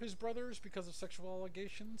two of his brothers because of sexual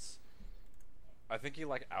allegations? I think he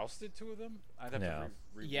like ousted two of them. I'd have to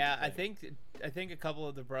yeah, I think a couple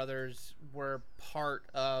of the brothers were part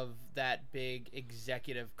of that big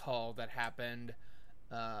executive call that happened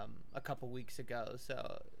a couple weeks ago.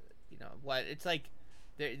 So, it's like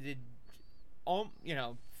the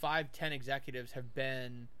 5-10 executives have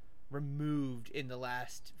been removed in the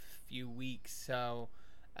last few weeks. So,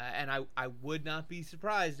 and I would not be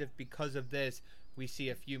surprised if because of this we see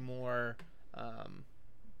a few more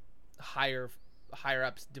higher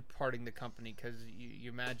ups departing the company, because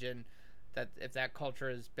you imagine that if that culture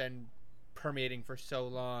has been permeating for so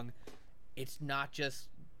long, it's not just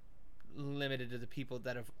limited to the people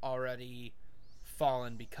that have already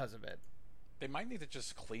fallen because of it. They might need to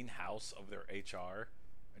just clean house of their HR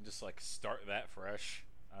and just like start that fresh.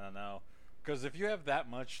 I don't know, because if you have that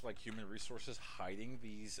much like human resources hiding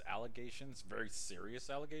these allegations, very serious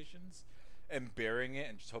allegations, and burying it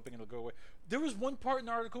and just hoping it'll go away. There was one part in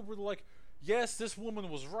the article where they're like, yes, this woman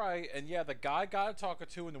was right, and yeah, the guy got a talker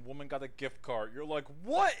to and the woman got a gift card. You're like,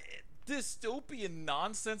 what dystopian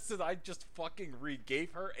nonsense did I just fucking read?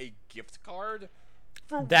 Gave her a gift card?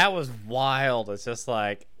 That was wild. It's just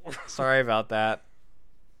like, sorry about that.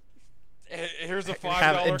 Here's a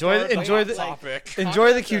 $5 enjoy card. Enjoy the topic.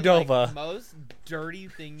 Enjoy the Qdoba. Like, most dirty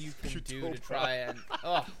thing you can do to try and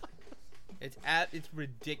it's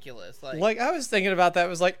ridiculous. Like I was thinking about that. It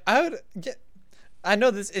was like I know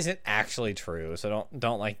this isn't actually true, so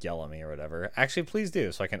don't like yell at me or whatever. Actually, please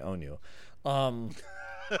do, so I can own you.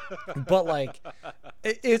 But like,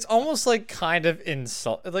 it's almost like kind of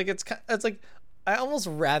insult. Like it's like I almost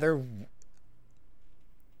rather.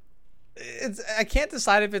 I can't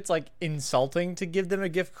decide if it's like insulting to give them a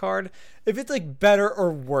gift card, if it's like better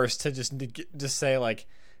or worse to just say like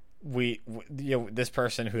this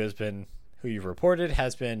person who you've reported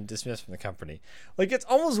has been dismissed from the company. Like it's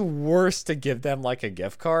almost worse to give them like a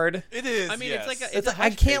gift card. It is. I mean, yes. it's like I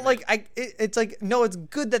can't payment. It's like no, it's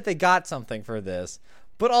good that they got something for this,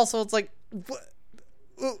 but also it's like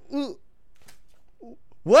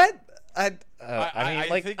what? I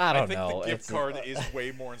mean, I don't know. The gift card is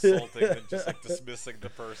way more insulting than just like dismissing the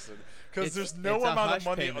person, because there's no amount of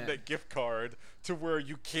money on that gift card to where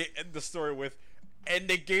you can't end the story with, and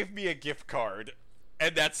they gave me a gift card.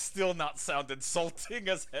 And that's still not sound insulting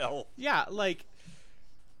as hell. Yeah, like,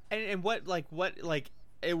 and what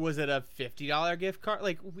it was it a $50 gift card?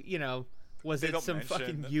 Like, was it some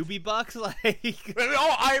fucking Ubi bucks? Like,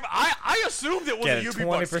 I assumed it was a Ubi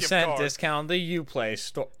bucks gift card. 20% discount the Uplay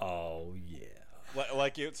store. Oh yeah.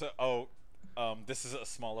 Like it's this is a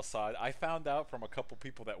small aside. I found out from a couple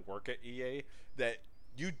people that work at EA that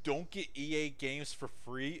you don't get EA games for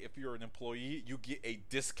free if you're an employee. You get a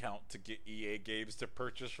discount to get EA games to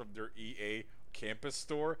purchase from their EA campus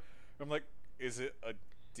store. I'm like, is it a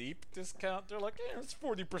deep discount? They're like, yeah, it's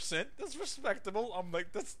 40%. That's respectable. I'm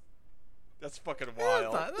like, that's fucking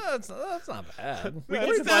wild. That's not bad. We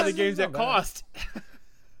get to buy the games at cost.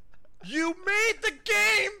 You made the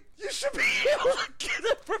game! You should be able to get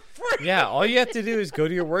it for free. Yeah, all you have to do is go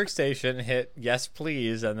to your workstation, hit yes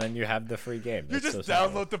please, and then you have the free game. You That's just so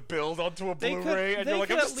simple. download the build onto a They Blu-ray, and you're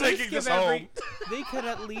like, I'm could just at least taking give this home. They could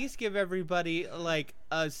at least give everybody like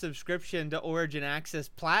a subscription to Origin Access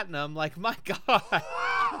Platinum. Like, my God.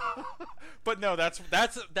 But no, that's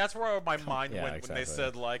where my mind Yeah, went when they exactly.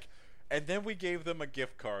 said like, and then we gave them a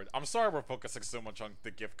gift card. I'm sorry we're focusing so much on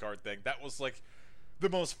the gift card thing. That was like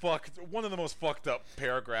one of the most fucked up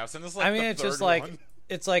paragraphs, and it's like I mean, the it's just third like one.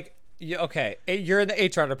 it's like okay, you're in the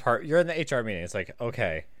HR department. You're in the HR meeting. It's like,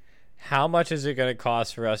 okay, how much is it going to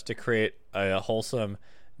cost for us to create a wholesome,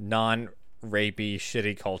 non-rapey,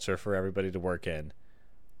 shitty culture for everybody to work in?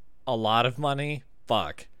 A lot of money.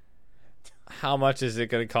 Fuck. How much is it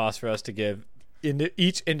going to cost for us to give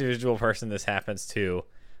each individual person this happens to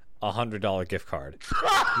 $100 gift card?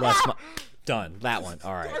 Done. That one.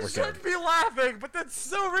 All right, I we're good. shouldn't be laughing, but that's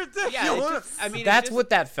so ridiculous. Yeah, I mean, That's what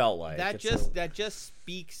that felt like. that It's that just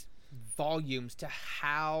speaks volumes to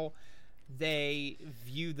how they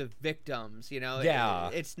view the victims. You know, Yeah.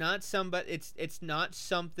 it's not somebody. It's not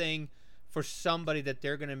something for somebody that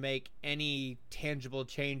they're going to make any tangible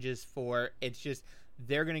changes for. It's just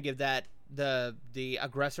they're going to give the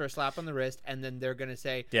aggressor a slap on the wrist, and then they're going to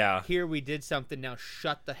say, Yeah. here we did something. Now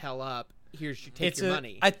shut the hell up. Here's take your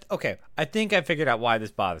money. I think I figured out why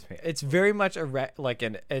this bothers me. It's very much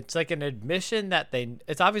it's like an admission that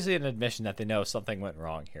it's obviously an admission that they know something went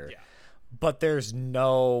wrong here. Yeah. But there's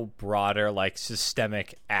no broader like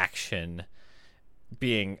systemic action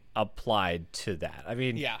being applied to that. I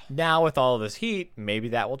mean, Yeah. now with all of this heat, maybe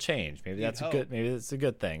that will change. Maybe that's hope. maybe that's a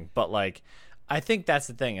good thing. But like, I think that's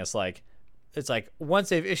the thing. It's like once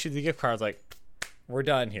they've issued the gift cards, like, we're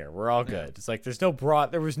done here. We're all good. It's like there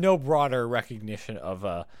was no broader recognition of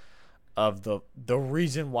the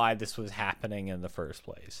reason why this was happening in the first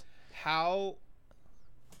place. How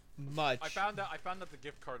much? I found out the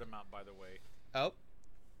gift card amount, by the way. Oh,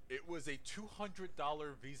 It was a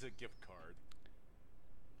 $200 Visa gift card.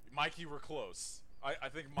 Mike, you were close. I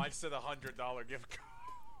think Mike said $100 gift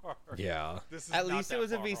card. Yeah. This is at not least it that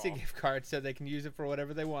was a far Visa off. gift card, so they can use it for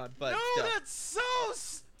whatever they want. But No, still. that's so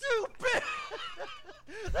stupid.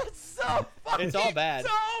 That's so fucking It's all bad.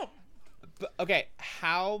 dumb. But, okay,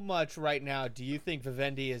 how much right now do you think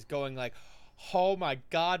Vivendi is going like, oh my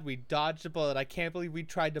God, we dodged a bullet. I can't believe we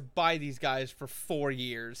tried to buy these guys for 4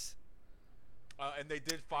 years. And they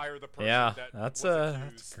did fire the person Yeah, that that's was a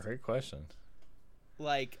accused. great question.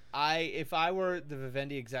 Like, if I were the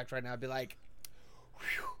Vivendi exec right now, I'd be like,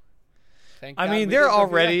 whew. Thank I God mean, we they're did go through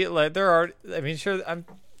already that. like I'm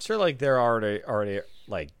sure like they're already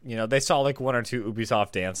like, you know, they saw like one or two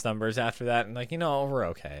Ubisoft dance numbers after that, and like, you know, we're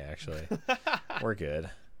okay actually, we're good.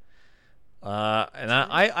 And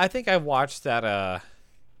I think I watched that.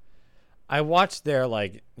 I watched their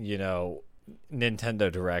like, you know,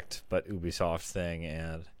 Nintendo Direct but Ubisoft thing,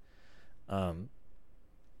 and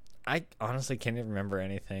I honestly can't even remember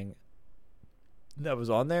anything that was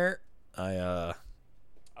on there.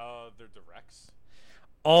 Their directs.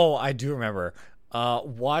 Oh, I do remember.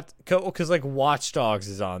 Because like Watch Dogs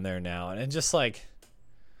is on there now, and just like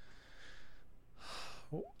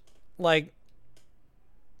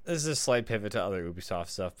this is a slight pivot to other Ubisoft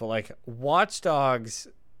stuff, but like Watch Dogs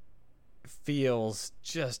feels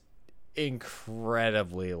just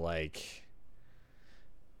incredibly like.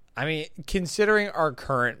 I mean, considering our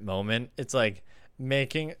current moment, it's like Watch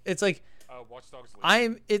Dogs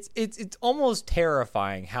Legion. it's almost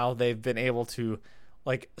terrifying how they've been able to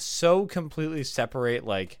like so completely separate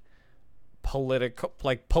like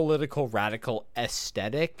political radical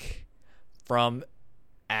aesthetic from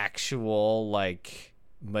actual like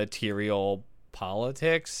material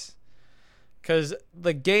politics, because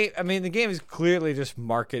the game is clearly just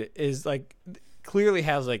clearly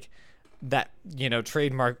has like that, you know,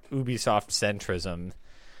 trademark Ubisoft centrism,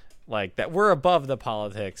 like that we're above the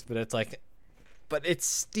politics, but it's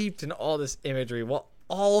steeped in all this imagery while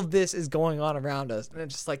all of this is going on around us, and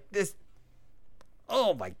it's just like this.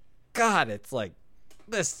 Oh my God, it's like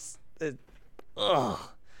this. Ugh.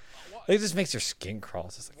 It just makes your skin crawl.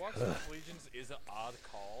 It's just like, Watch Dogs Legions is an odd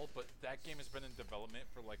call, but that game has been in development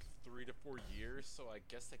for like 3 to 4 years, so I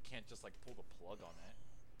guess they can't just like pull the plug on it.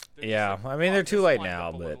 They're just yeah, like, I mean, "Fuck, they're too this late lined now,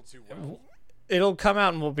 up a but little too well." it'll come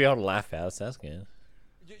out and we'll be able to laugh at it. So that's good.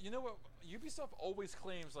 You know what? Ubisoft always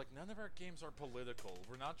claims like none of our games are political.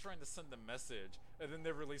 We're not trying to send a message, and then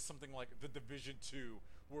they release something like The Division 2,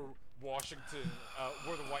 where Washington,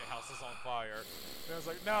 where the White House is on fire. And I was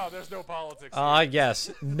like, no, there's no politics. Here. Yes,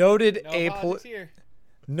 noted No politics here.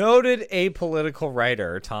 noted apolitical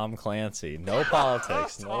writer Tom Clancy. No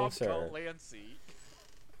politics, no Tom sir. Clancy.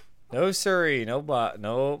 No siree, no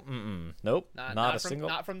no, nope, not a from, single.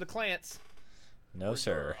 Not from the Clans. No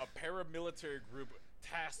sir. A paramilitary group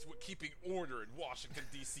tasked with keeping order in Washington,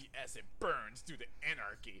 D.C. as it burns due to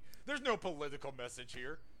anarchy. There's no political message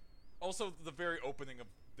here. Also, the very opening of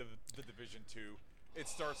the Division 2, it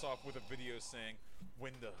starts off with a video saying,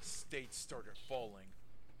 when the states started falling,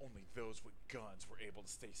 only those with guns were able to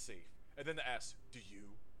stay safe. And then it asks, do you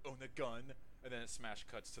own a gun? And then it smash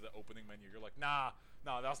cuts to the opening menu. You're like, nah,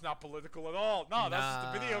 that's not political at all. No, that's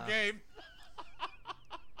just a video game.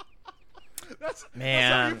 That's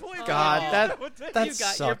how you play God, video that games. that You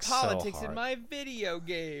got sucks your so politics in hard. my video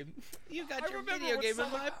game. You got your remember video when game in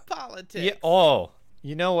someone- my politics. Yeah. Oh,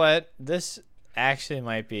 you know what? This actually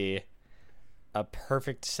might be a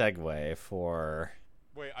perfect segue for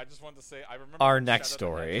Wait, I just wanted to say, I remember our when next Shadow the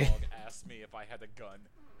story. Hedgehog asked me if I had a gun.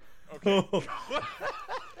 Okay.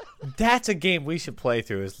 That's a game we should play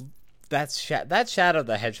through. That Shadow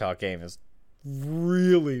the Hedgehog game is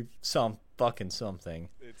really fucking something.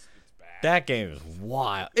 It's bad. That game is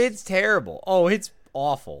wild. It's terrible. Oh, it's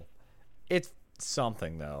awful. It's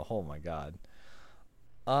something though. Oh my god.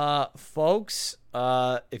 Folks,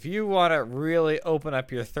 if you want to really open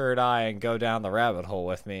up your third eye and go down the rabbit hole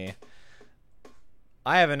with me,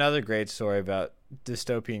 I have another great story about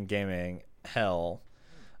dystopian gaming hell.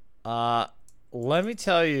 Let me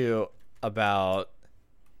tell you about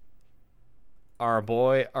our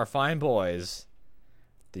fine boys,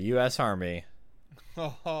 the U.S. Army,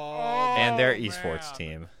 Oh, and their man. esports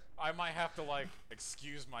team. I might have to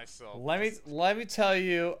excuse myself. Let me tell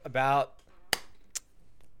you about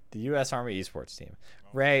the U.S. Army esports team.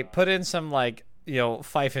 Ray, put in some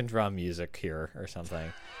fife and drum music here or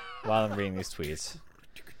something while I'm reading these tweets.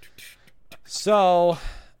 So,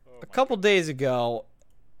 a couple days ago,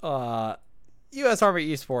 U.S. Army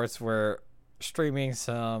esports were streaming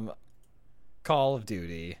some Call of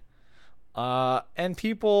Duty, and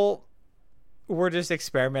people were just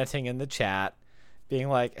experimenting in the chat, being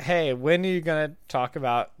like, "Hey, when are you gonna talk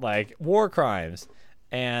about war crimes?"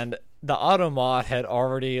 And the auto mod had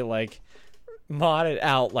already modded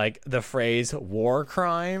out the phrase "war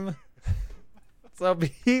crime," so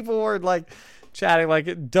people were chatting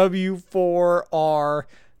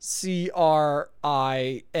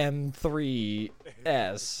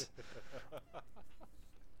W4RCRIM3S,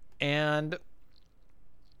 and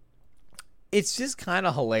it's just kind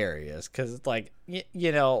of hilarious because it's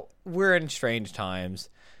we're in strange times.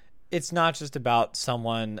 It's not just about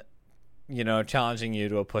someone challenging you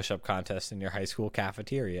to a push-up contest in your high school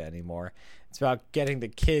cafeteria anymore. It's about getting the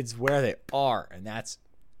kids where they are, and that's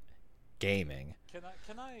gaming. Can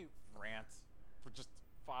I rant for just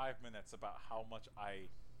 5 minutes about how much I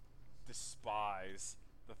despise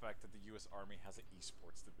the fact that the U.S. Army has an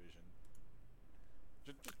esports division?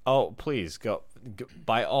 Oh, please go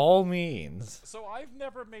by all means. So I've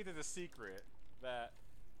never made it a secret that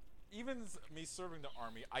even me serving the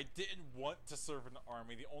Army, I didn't want to serve in the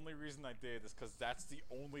Army. The only reason I did is because that's the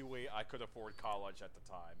only way I could afford college at the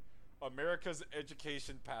time. America's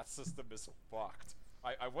education path system is fucked.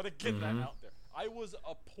 I want to get that out there. I was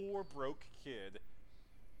a poor, broke kid,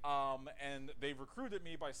 and they recruited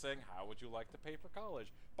me by saying, how would you like to pay for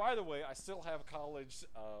college? By the way, I still have college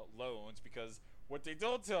loans because what they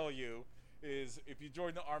don't tell you is if you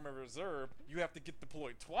join the Army Reserve, you have to get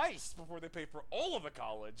deployed twice before they pay for all of the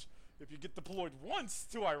college. If you get deployed once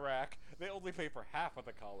to Iraq, they only pay for half of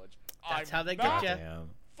the college. That's how they not get you.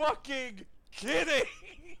 fucking kidding.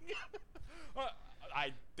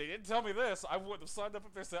 They didn't tell me this. I wouldn't have signed up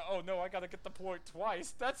if they said, "Oh no, I gotta get deployed twice."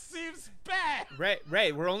 That seems bad.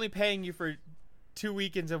 Ray, we're only paying you for 2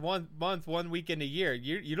 weekends in 1 month, 1 weekend a year.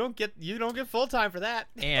 You don't get full time for that.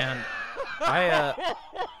 And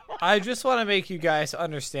I just want to make you guys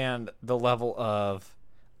understand the level of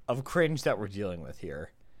cringe that we're dealing with here.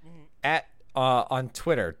 At on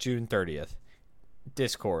Twitter, June 30th,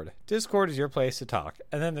 Discord is your place to talk,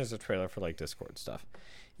 and then there's a trailer for Discord stuff.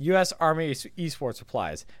 U.S. Army esports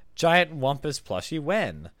replies, giant Wumpus plushie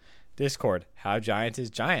when? Discord, how giant is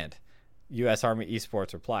giant? U.S. Army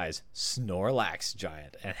esports replies, Snorlax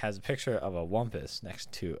giant, and has a picture of a Wumpus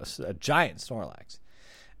next to a giant Snorlax.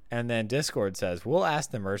 And then Discord says, we'll ask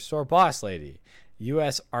the merch store boss lady.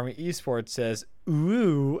 U.S. Army esports says,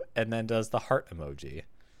 ooh, and then does the heart emoji.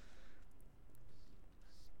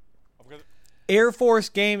 Air Force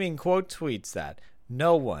Gaming quote tweets that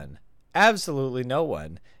no one, absolutely no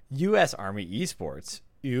one, U.S. Army esports,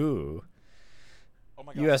 ooh. Oh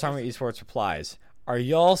my God, U.S. Army esports replies, are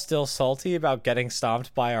y'all still salty about getting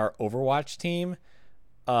stomped by our Overwatch team?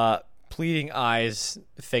 Pleading eyes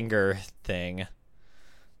finger thing.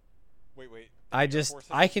 Wait. I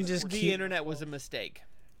can just The keep. internet was a mistake.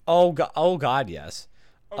 Oh God, yes.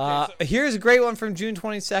 Okay, so Here's a great one from June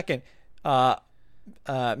 22nd.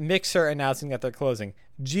 Mixer announcing that they're closing.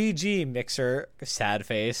 GG Mixer, sad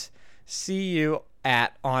face. See you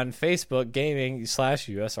on Facebook Gaming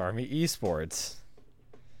 /US Army Esports.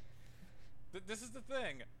 This is the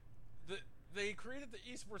thing. They created the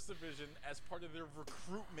esports division as part of their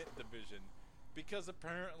recruitment division because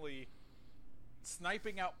apparently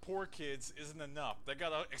sniping out poor kids isn't enough. They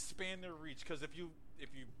gotta expand their reach because if you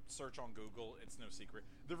search on Google, it's no secret,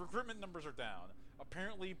 the recruitment numbers are down.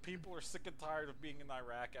 Apparently, people are sick and tired of being in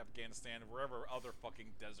Iraq, Afghanistan, wherever other fucking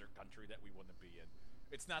desert country that we want to be in.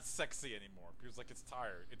 It's not sexy anymore. People's like, it's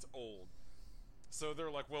tired, it's old. So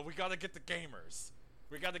they're like, well, we gotta get the gamers.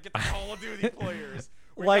 We gotta get the Call of Duty players.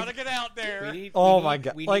 We gotta get out there. My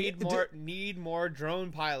God! We need more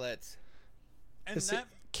drone pilots. And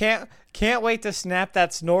that can't wait to snap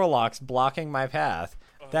that Snorlax blocking my path.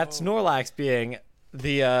 That Snorlax being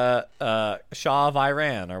the Shah of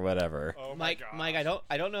Iran or whatever. Oh Mike,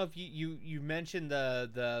 I don't know if you mentioned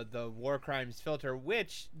the war crimes filter,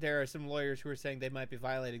 which there are some lawyers who are saying they might be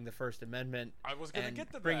violating the First Amendment. I was gonna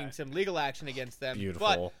get to bringing that. some legal action against them. Beautiful.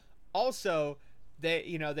 But also,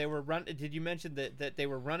 they were Did you mention that they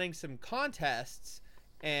were running some contests?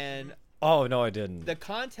 And oh no, I didn't. the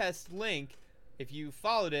contest link, if you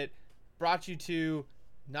followed it, brought you to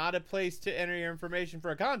not a place to enter your information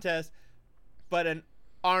for a contest, but an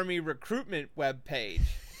Army recruitment web page.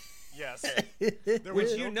 Yes.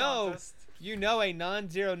 Which a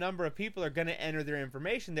non-zero number of people are going to enter their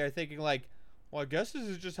information there, thinking like, well, I guess this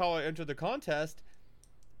is just how I enter the contest.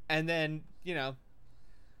 And then,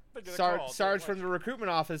 Sarge from the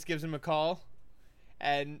recruitment office gives him a call,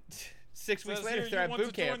 and 6 weeks later they're at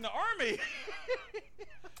boot camp. Join the Army.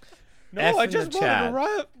 No, I just wanted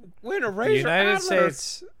to win a Razor The United Adler.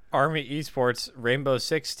 States Army Esports Rainbow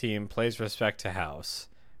Six team plays respect to House.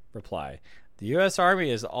 Reply: the U.S. Army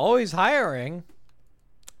is always hiring.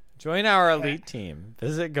 Join our elite team.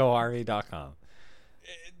 Visit GoArmy.com.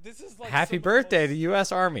 This is like Happy birthday to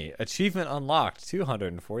U.S. Army. Achievement unlocked.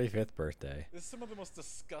 245th birthday. This is some of the most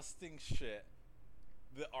disgusting shit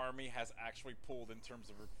the Army has actually pulled in terms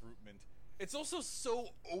of recruitment. It's also so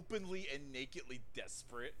openly and nakedly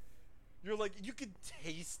desperate. You're like, you could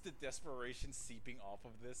taste the desperation seeping off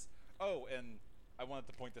of this. Oh, and I wanted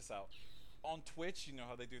to point this out. On Twitch, you know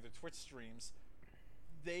how they do the Twitch streams,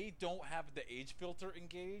 they don't have the age filter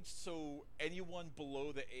engaged, so anyone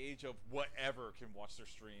below the age of whatever can watch their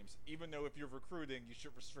streams. Even though if you're recruiting, you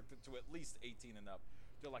should restrict it to at least 18 and up.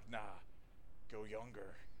 They're like, nah, go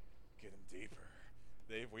younger, get them deeper.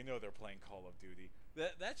 We know they're playing Call of Duty.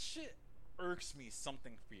 That shit irks me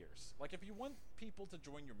something fierce. Like, if you want people to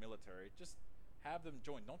join your military, just have them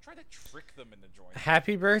join. Don't try to trick them into joining.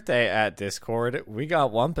 Happy birthday at Discord. We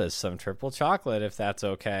got Wumpus some triple chocolate, if that's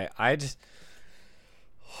okay.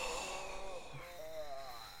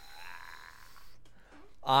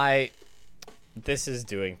 This is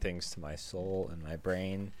doing things to my soul and my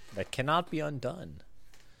brain that cannot be undone.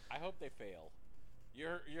 I hope they fail. You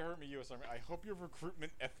heard me, U.S. Army. I hope your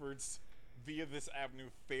recruitment efforts via this avenue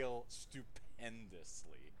fail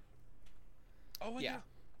stupendously. Oh, and yeah.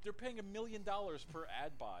 They're paying $1 million per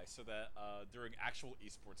ad buy so that during actual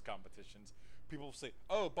esports competitions, people will say,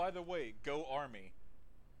 "Oh, by the way, go Army."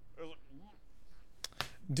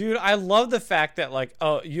 Dude, I love the fact that, like,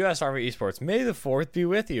 U.S. Army Esports, May the 4th be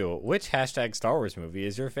with you. Which hashtag Star Wars movie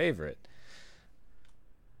is your favorite?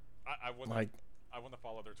 I want to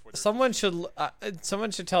follow their Twitter. Someone should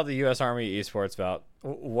tell the U.S. Army Esports about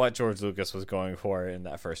what George Lucas was going for in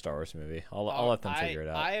that first Star Wars movie. I'll let them figure it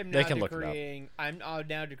out. They can look it up. I'm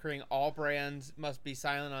now decreeing all brands must be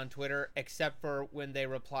silent on Twitter, except for when they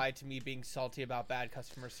reply to me being salty about bad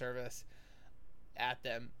customer service at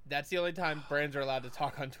them. That's the only time brands are allowed to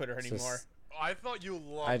talk on Twitter anymore. I thought you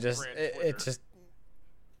loved there's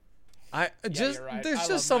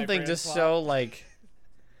just something just so, like,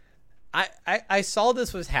 I saw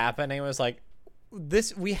this was happening. It was like,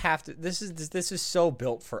 this is so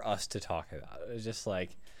built for us to talk about. It was just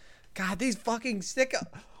like, God, these fucking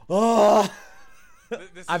I'm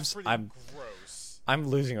gross. I'm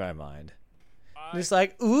losing my mind. Just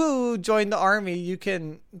like, ooh, join the Army. You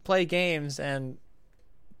can play games and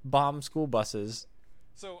bomb school buses.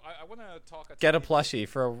 So I want to talk. Get a plushie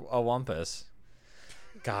for a Wumpus.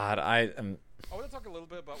 God, I want to talk a little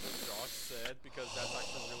bit about what Josh said because that's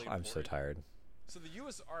actually really important. I'm so tired. So the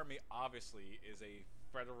U.S. Army obviously is a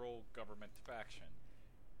federal government faction.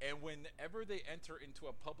 And whenever they enter into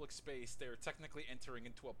a public space, they are technically entering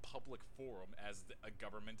into a public forum as a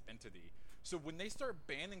government entity. So when they start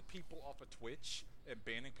banning people off of Twitch and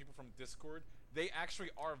banning people from Discord, they actually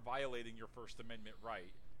are violating your First Amendment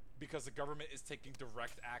right because the government is taking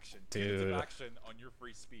direct action, Dude. punitive action on your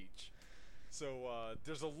free speech. So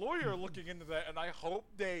there's a lawyer looking into that, and I hope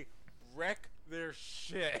they wreck their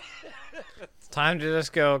shit. It's time to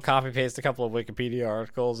just go copy paste a couple of Wikipedia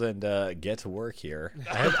articles and get to work here.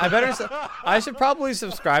 I should probably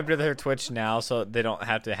subscribe to their Twitch now so they don't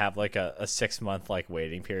have to have like a 6-month like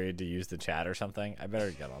waiting period to use the chat or something. I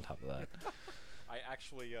better get on top of that. I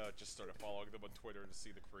actually just started following them on Twitter to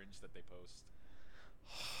see the cringe that they post.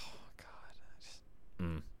 Oh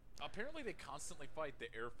God. Apparently they constantly fight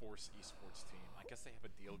the Air Force esports team. I guess they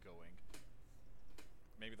have a deal going.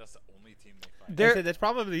 Maybe that's the only team they fight. That's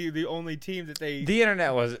probably the only team that they... The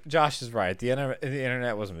internet was... Josh is right. The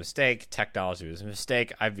internet was a mistake. Technology was a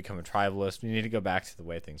mistake. I've become a tribalist. We need to go back to the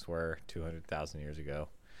way things were 200,000 years ago.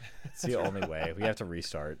 It's the only way. We have to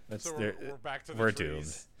restart. So we're back to the We're trees.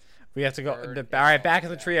 doomed. We have to go... All right, back in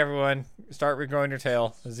the tree, everyone. Start regrowing your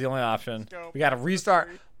tail. This is the only option. We got to restart.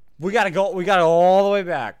 We got to go... We got to go all the way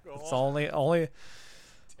back. It's the only...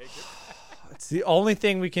 Take it. It's the only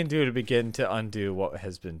thing we can do to begin to undo what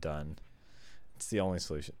has been done. It's the only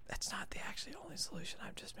solution. That's not the actually only solution.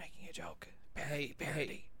 I'm just making a joke.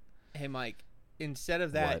 Parody. Hey, Mike. Instead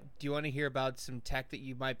of that, What? do you want to hear about some tech that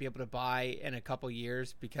you might be able to buy in a couple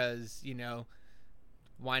years? Because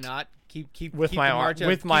why not keep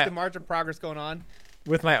the march of progress going on?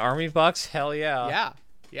 With my army bucks, hell yeah.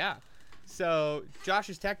 Yeah. So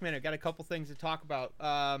Josh's Tech Minute got a couple things to talk about.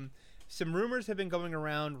 Some rumors have been going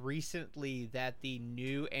around recently that the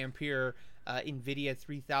new Ampere NVIDIA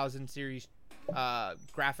 3000 series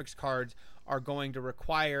graphics cards are going to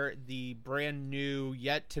require the brand new,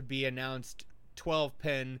 yet to be announced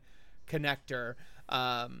 12-pin connector.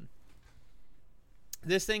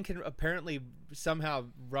 This thing can apparently somehow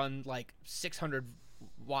run like 600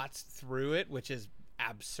 watts through it, which is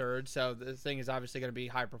absurd. So this thing is obviously going to be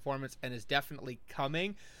high performance and is definitely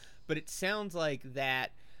coming. But it sounds like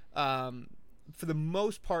that... for the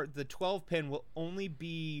most part, the 12-pin will only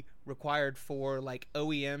be required for like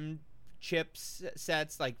OEM chips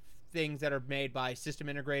sets, like things that are made by system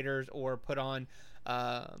integrators or put on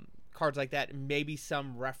cards like that. Maybe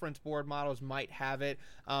some reference board models might have it,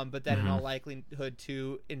 but that in all likelihood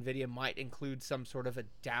too, NVIDIA might include some sort of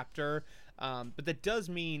adapter. But that does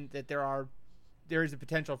mean that there is a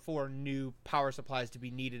potential for new power supplies to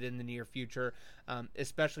be needed in the near future,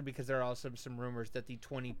 especially because there are also some rumors that the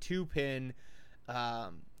 22-pin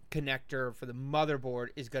connector for the motherboard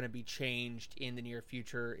is going to be changed in the near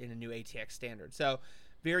future in a new ATX standard. So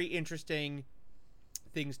very interesting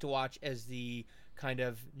things to watch as the kind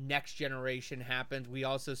of next generation happens. We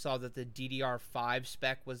also saw that the DDR5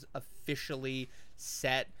 spec was officially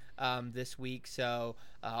set this week, so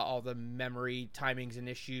all the memory timings and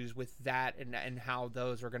issues with that and how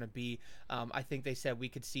those are going to be, I think they said we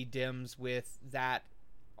could see DIMMs with that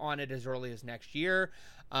on it as early as next year.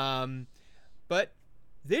 But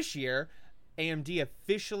this year, AMD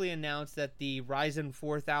officially announced that the Ryzen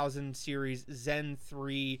 4000 series Zen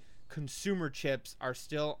 3 consumer chips are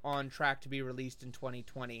still on track to be released in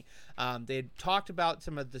 2020. They had talked about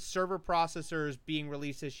some of the server processors being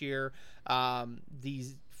released this year.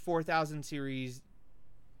 These 4000 series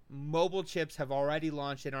mobile chips have already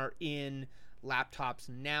launched and are in laptops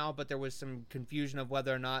now, but there was some confusion of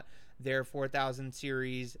whether or not their 4000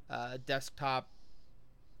 series desktop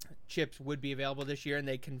chips would be available this year, and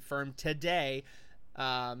they confirmed today,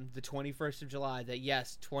 the 21st of July, that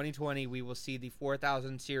yes, 2020 we will see the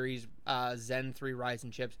 4000 series Zen 3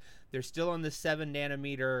 Ryzen chips. They're still on the 7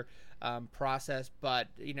 nanometer process, but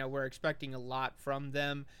we're expecting a lot from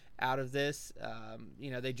them out of this.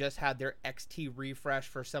 They just had their XT refresh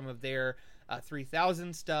for some of their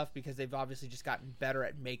 3000 stuff because they've obviously just gotten better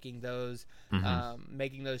at making those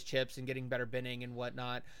chips and getting better binning and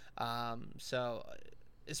whatnot. So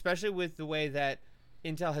especially with the way that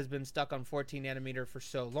Intel has been stuck on 14 nanometer for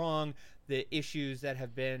so long, the issues that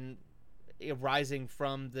have been arising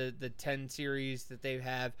from the 10 series that they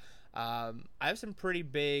have, I have some pretty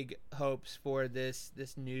big hopes for this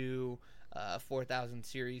new 4000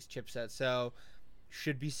 series chipset. So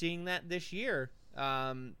should be seeing that this year.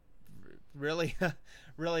 Really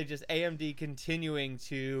just AMD continuing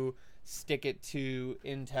to stick it to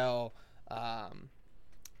Intel.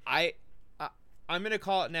 I'm going to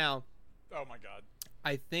call it now. Oh my god.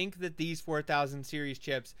 I think that these 4000 series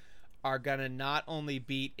chips are going to not only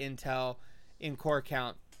beat Intel in core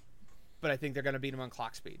count, but I think they're going to beat them on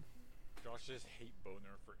clock speed. Josh's hate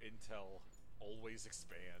boner for Intel always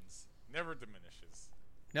expands, never diminishes.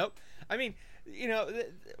 Nope. I mean,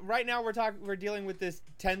 right now we're dealing with this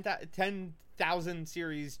 10,000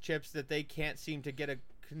 series chips that they can't seem to get a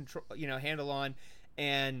handle on,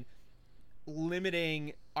 and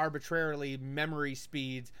limiting arbitrarily memory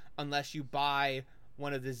speeds unless you buy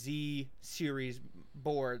one of the Z series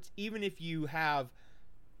boards. Even if you have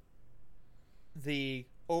the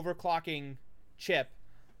overclocking chip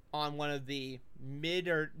on one of the mid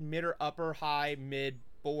or upper high mid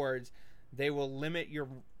boards, they will limit your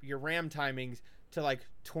RAM timings to like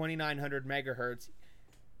 2900 megahertz,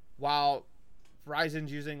 while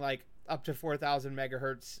Ryzen's using like up to 4000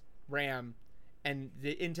 megahertz RAM, and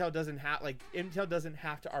the Intel doesn't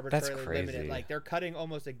have to arbitrarily limit it. Like, they're cutting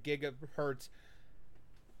almost a gigahertz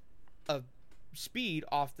of speed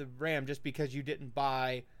off the RAM just because you didn't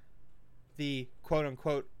buy the quote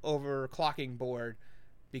unquote overclocking board,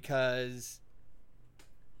 because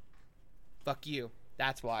fuck you.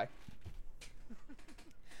 That's why.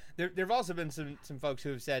 There've also been some folks who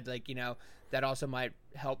have said, like, you know, that also might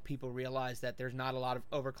help people realize that there's not a lot of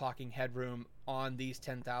overclocking headroom on these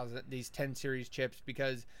 10 series chips,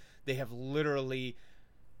 because they have literally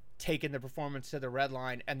taken the performance to the red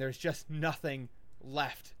line and there's just nothing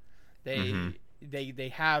left.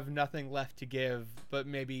 They have nothing left to give, but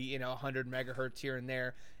maybe, you know, 100 megahertz here and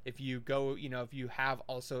there. If you go, you know, if you have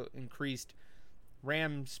also increased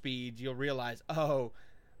RAM speeds, you'll realize, oh,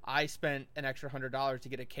 I spent an extra $100 to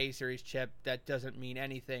get a K series chip. That doesn't mean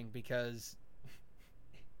anything, because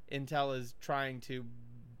Intel is trying to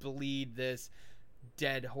bleed this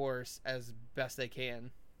dead horse as best they can.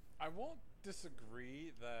 I won't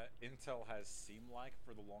disagree that Intel has seemed like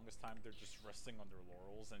for the longest time they're just resting on their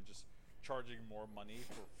laurels and just charging more money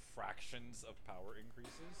for fractions of power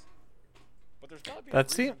increases. But there's got to be a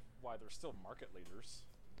reason why they're still market leaders.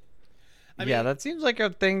 I mean, that seems like a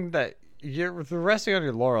thing that the resting on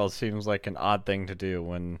your laurels seems like an odd thing to do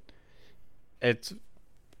when it's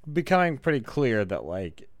becoming pretty clear that,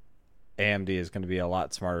 like, AMD is going to be a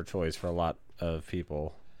lot smarter choice for a lot of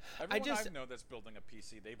people. Everyone I know that's building a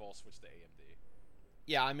PC, they've all switched to AMD.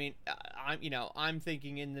 Yeah, I mean, I'm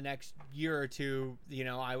thinking in the next year or two, you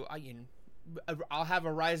know, I'll have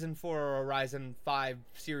a Ryzen 4 or a Ryzen 5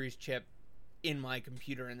 series chip in my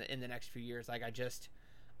computer in the next few years. Like,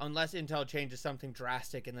 unless Intel changes something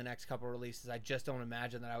drastic in the next couple of releases, I just don't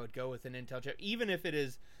imagine that I would go with an Intel chip, even if it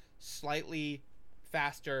is slightly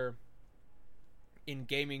faster in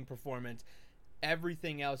gaming performance.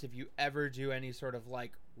 Everything else, if you ever do any sort of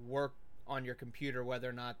like work on your computer, whether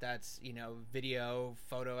or not that's, you know, video,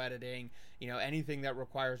 photo editing, you know, anything that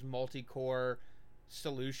requires multi-core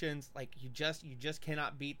solutions, like, you just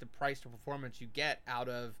cannot beat the price to performance you get out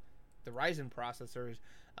of the Ryzen processors.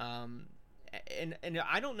 And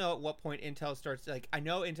I don't know at what point Intel starts, like, I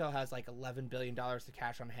know Intel has like $11 billion to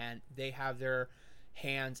cash on hand. They have their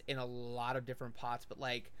hands in a lot of different pots, but,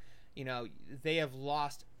 like, you know, they have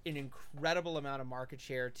lost an incredible amount of market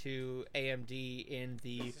share to AMD in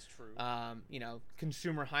the you know,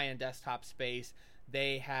 consumer high-end desktop space.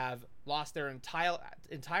 They have lost their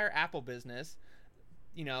entire Apple business.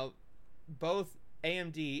 You know, both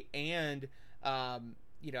AMD and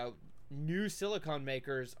you know, new silicon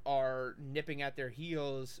makers are nipping at their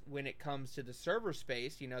heels when it comes to the server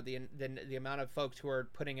space. You know, the amount of folks who are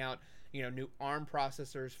putting out, you know, new ARM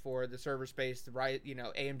processors for the server space, you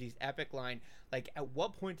know, AMD's EPYC line. Like, at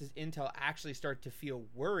what point does Intel actually start to feel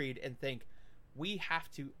worried and think, we have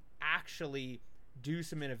to actually do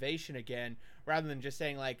some innovation again, rather than just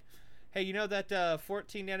saying, like, hey, you know that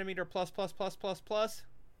 14 nanometer plus,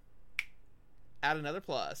 add another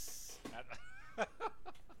plus.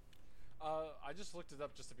 I just looked it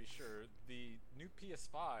up just to be sure. The new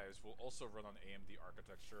PS5s will also run on AMD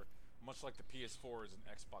architecture, much like the PS4s and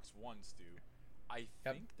Xbox Ones do. I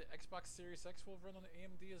think the Xbox Series X will run on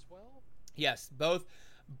AMD as well? Yes, both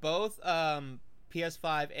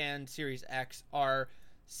PS5 and Series X are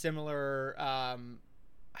similar. I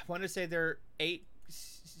want to say they're 8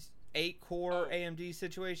 core AMD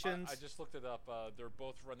situations. I just looked it up. They're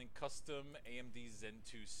both running custom AMD Zen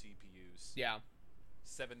 2 CPUs. Yeah.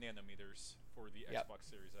 7 nanometers for the Xbox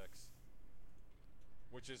Series X,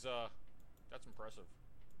 which is that's impressive.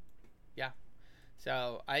 Yeah.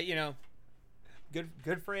 So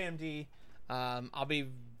good for AMD. I'll be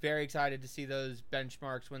very excited to see those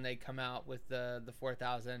benchmarks when they come out with the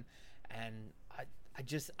 4000, and I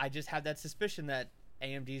just have that suspicion that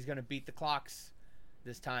AMD is going to beat the clocks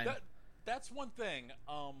this time. That's one thing.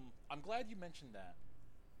 I'm glad you mentioned that.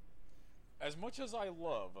 As much as I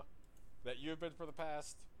love that you've been for the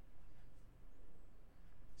past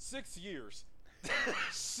 6 years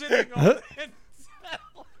sitting on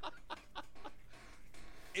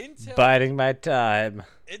Intel, biding my time.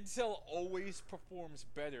 Intel always performs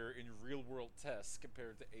better in real-world tests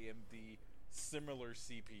compared to AMD similar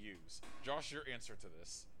CPUs. Josh, your answer to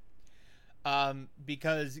this?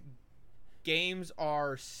 Because games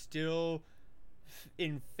are still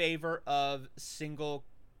in favor of single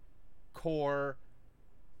core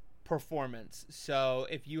performance. So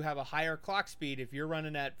if you have a higher clock speed, if you're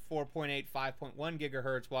running at 4.8, 5.1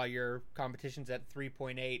 gigahertz while your competition's at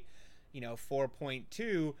 3.8,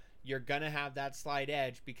 4.2, you're going to have that slight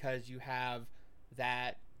edge because you have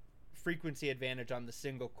that frequency advantage on the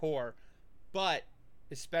single core. But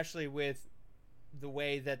especially with the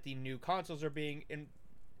way that the new consoles are being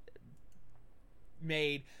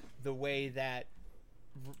made, the way that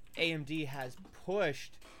AMD has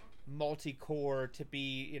pushed multi-core to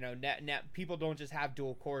be, people don't just have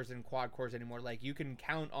dual cores and quad cores anymore. Like, you can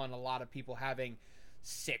count on a lot of people having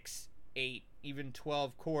 6, 8, even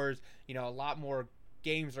 12 cores. A lot more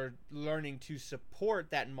games are learning to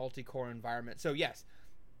support that multi-core environment. So yes,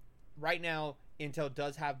 right now Intel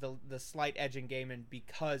does have the slight edge in gaming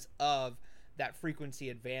because of that frequency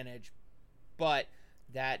advantage, but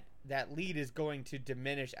that lead is going to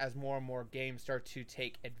diminish as more and more games start to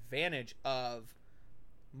take advantage of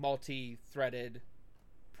multi-threaded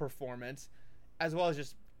performance, as well as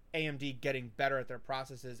just AMD getting better at their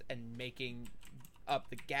processes and making up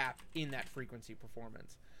the gap in that frequency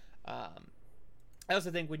performance. I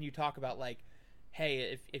also think when you talk about, like,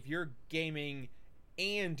 hey, if you're gaming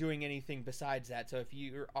and doing anything besides that, so if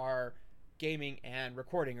you are gaming and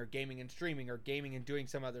recording, or gaming and streaming, or gaming and doing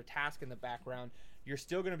some other task in the background, you're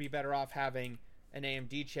still going to be better off having an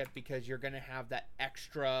AMD chip, because you're going to have that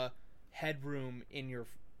extra headroom in your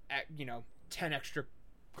 10 extra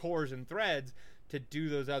cores and threads to do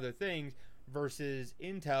those other things, versus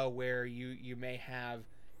Intel, where you may have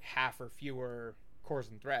half or fewer cores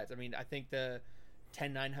and threads. I mean, I think the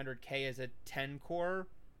 10900K is a 10 core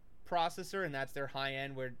processor, and that's their high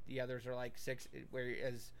end, where the others are like 6,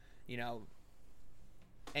 whereas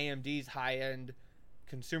AMD's high end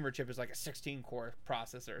consumer chip is like a 16 core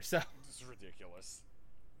processor. So this is ridiculous.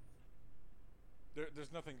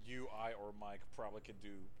 There's nothing you, I, or Mike probably can do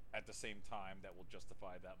at the same time that will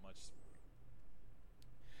justify that much.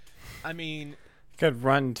 I mean, could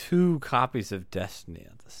run 2 copies of Destiny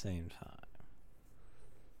at the same time.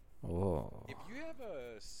 Oh. If you have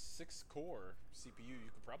a 6-core CPU,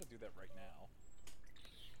 you could probably do that right now.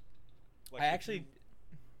 Like, I actually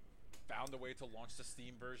found a way to launch the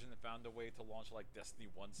Steam version and found a way to launch like Destiny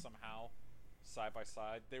 1 somehow side by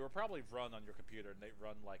side. They were probably run on your computer, and they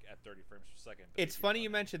run like at 30 frames per second. It's funny you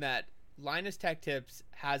mentioned that. Linus Tech Tips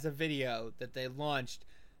has a video that they launched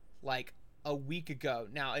like a week ago.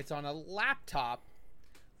 Now, it's on a laptop,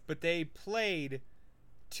 but they played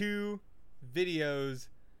 2 video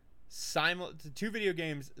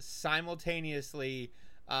games simultaneously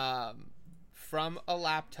from a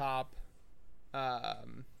laptop.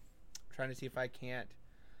 Trying to see if I can't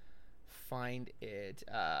find it.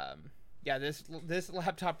 Yeah, this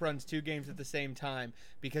laptop runs 2 games at the same time,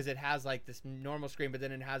 because it has like this normal screen, but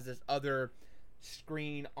then it has this other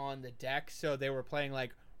screen on the deck. So they were playing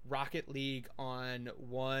like Rocket League on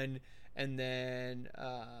one, and then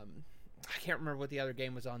I can't remember what the other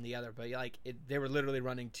game was on the other, but like they were literally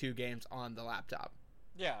running 2 games on the laptop.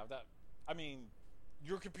 Yeah, I mean,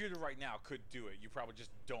 your computer right now could do it. You probably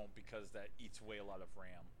just don't, because that eats away a lot of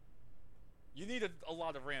RAM. You need a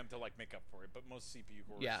lot of RAM to like make up for it, but most CPU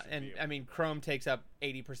cores. Yeah, and I mean, Chrome takes up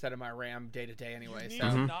 80% of my RAM day to day anyway. You need so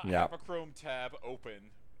to not have a Chrome tab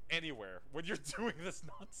open anywhere when you're doing this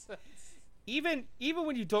nonsense. Even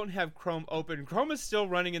when you don't have Chrome open, Chrome is still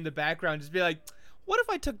running in the background. Just be like, what if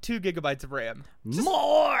I took 2 gigabytes of RAM?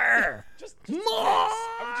 More! Just More!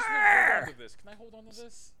 I would just hold on to this. Can I hold on to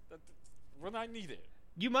this? When I need it.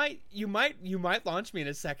 You might launch me in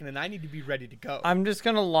a second, and I need to be ready to go. I'm just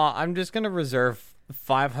gonna reserve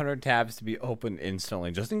 500 tabs to be open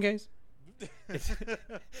instantly, just in case.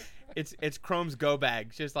 It's Chrome's go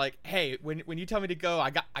bag. Just like, hey, when you tell me to go,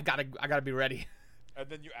 I gotta be ready. And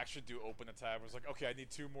then you actually do open a tab. It's like, okay, I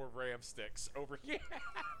need 2 more RAM sticks over here.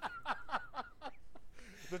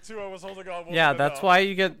 The 2 I was holding on. Yeah, that's why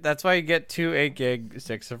you get 2 8 gig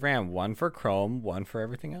sticks of RAM. 1 for Chrome, 1 for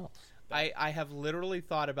everything else. I have literally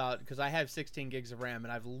thought about, because I have 16 gigs of RAM,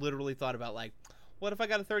 and I've literally thought about, like, what if I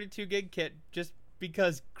got a 32 gig kit, just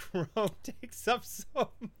because Chrome takes up so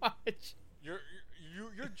much? You're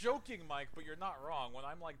joking, Mike, but you're not wrong. When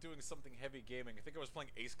I'm like doing something heavy gaming, I think I was playing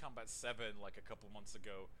Ace Combat 7 like a couple months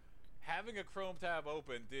ago. Having a Chrome tab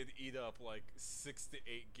open did eat up like 6 to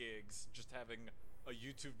 8 gigs. Just having a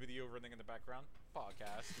YouTube video running in the background.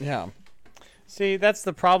 Podcast. Yeah. See, that's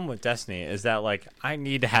the problem with Destiny, is that like I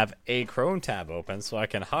need to have a Chrome tab open so I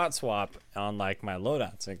can hot swap on like my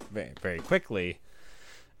loadouts like, very quickly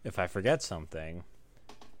if I forget something.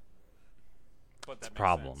 But it's a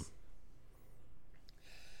problem. Sense.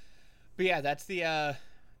 But yeah, that's the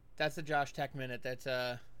Josh Tech Minute. That's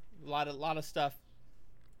a lot of stuff,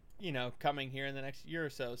 coming here in the next year or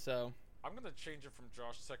so. So I'm gonna change it from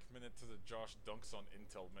Josh Tech Minute to the Josh Dunks on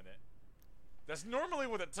Intel Minute. That's normally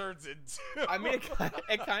what it turns into. I mean, it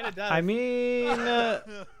kind of does. I mean,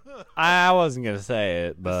 I wasn't gonna say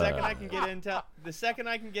it, but the second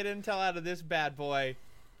I can get intel out of this bad boy,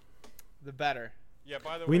 the better. Yeah.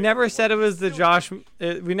 By the way, we never said it was the still- Josh.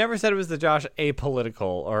 We never said it was the Josh apolitical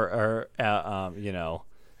or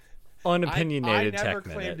unopinionated I never tech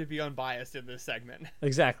claimed minute. to be unbiased in this segment.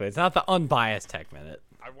 Exactly, it's not the unbiased tech minute.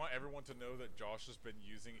 I want everyone to know that Josh has been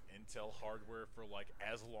using Intel hardware for like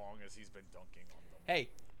as long as he's been dunking on them. Hey,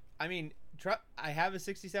 I mean, I have a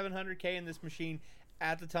 6700K in this machine.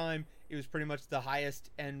 At the time, it was pretty much the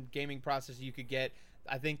highest end gaming processor you could get.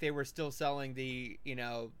 I think they were still selling the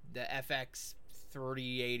FX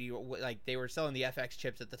 3080, like they were selling the FX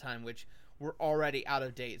chips at the time, which were already out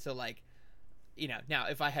of date. So like, now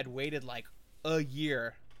if I had waited like a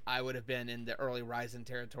year, I would have been in the early Ryzen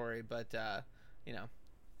territory. But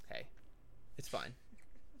hey, it's fine.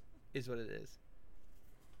 Is what it is.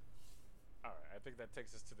 All right, I think that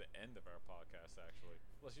takes us to the end of our podcast. Actually,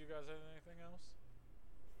 unless you guys have anything else.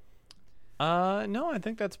 No, I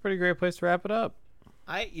think that's a pretty great place to wrap it up.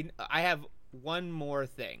 I have one more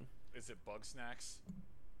thing. Is it Bug Snacks?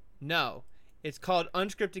 No, it's called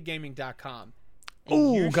unscriptedgaming.com.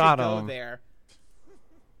 Ooh, you got should go 'em. there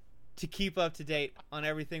to keep up to date on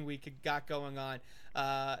everything we got going on.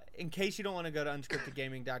 In case you don't want to go to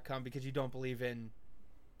unscriptedgaming.com because you don't believe in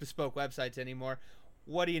bespoke websites anymore,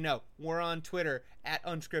 what do you know? We're on Twitter at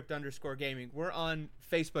unscript_gaming. We're on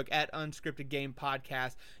Facebook at Unscripted Game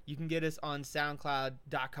Podcast. You can get us on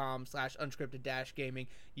SoundCloud.com/unscripted-gaming.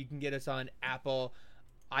 You can get us on Apple,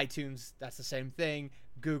 iTunes. That's the same thing.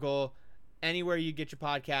 Google, anywhere you get your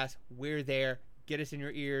podcast, we're there. Get us in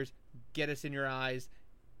your ears. Get us in your eyes.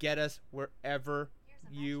 Get us wherever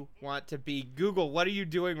you want to be. Google, what are you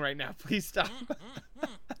doing right now? Please stop.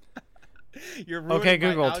 You're ruining Okay, my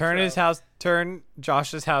Google, outro. turn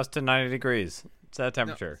Josh's house to 90 degrees. It's that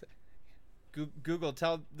temperature. Google,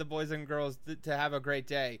 tell the boys and girls to have a great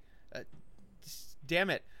day. Damn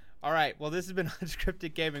it. All right. Well, this has been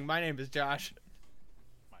Unscripted Gaming. My name is Josh.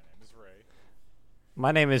 My name is Ray.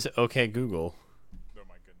 My name is OK Google. Oh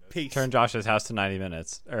my goodness. Peace. Turn Josh's house to 90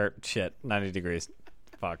 minutes. 90 degrees.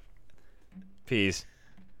 Fuck. Peace.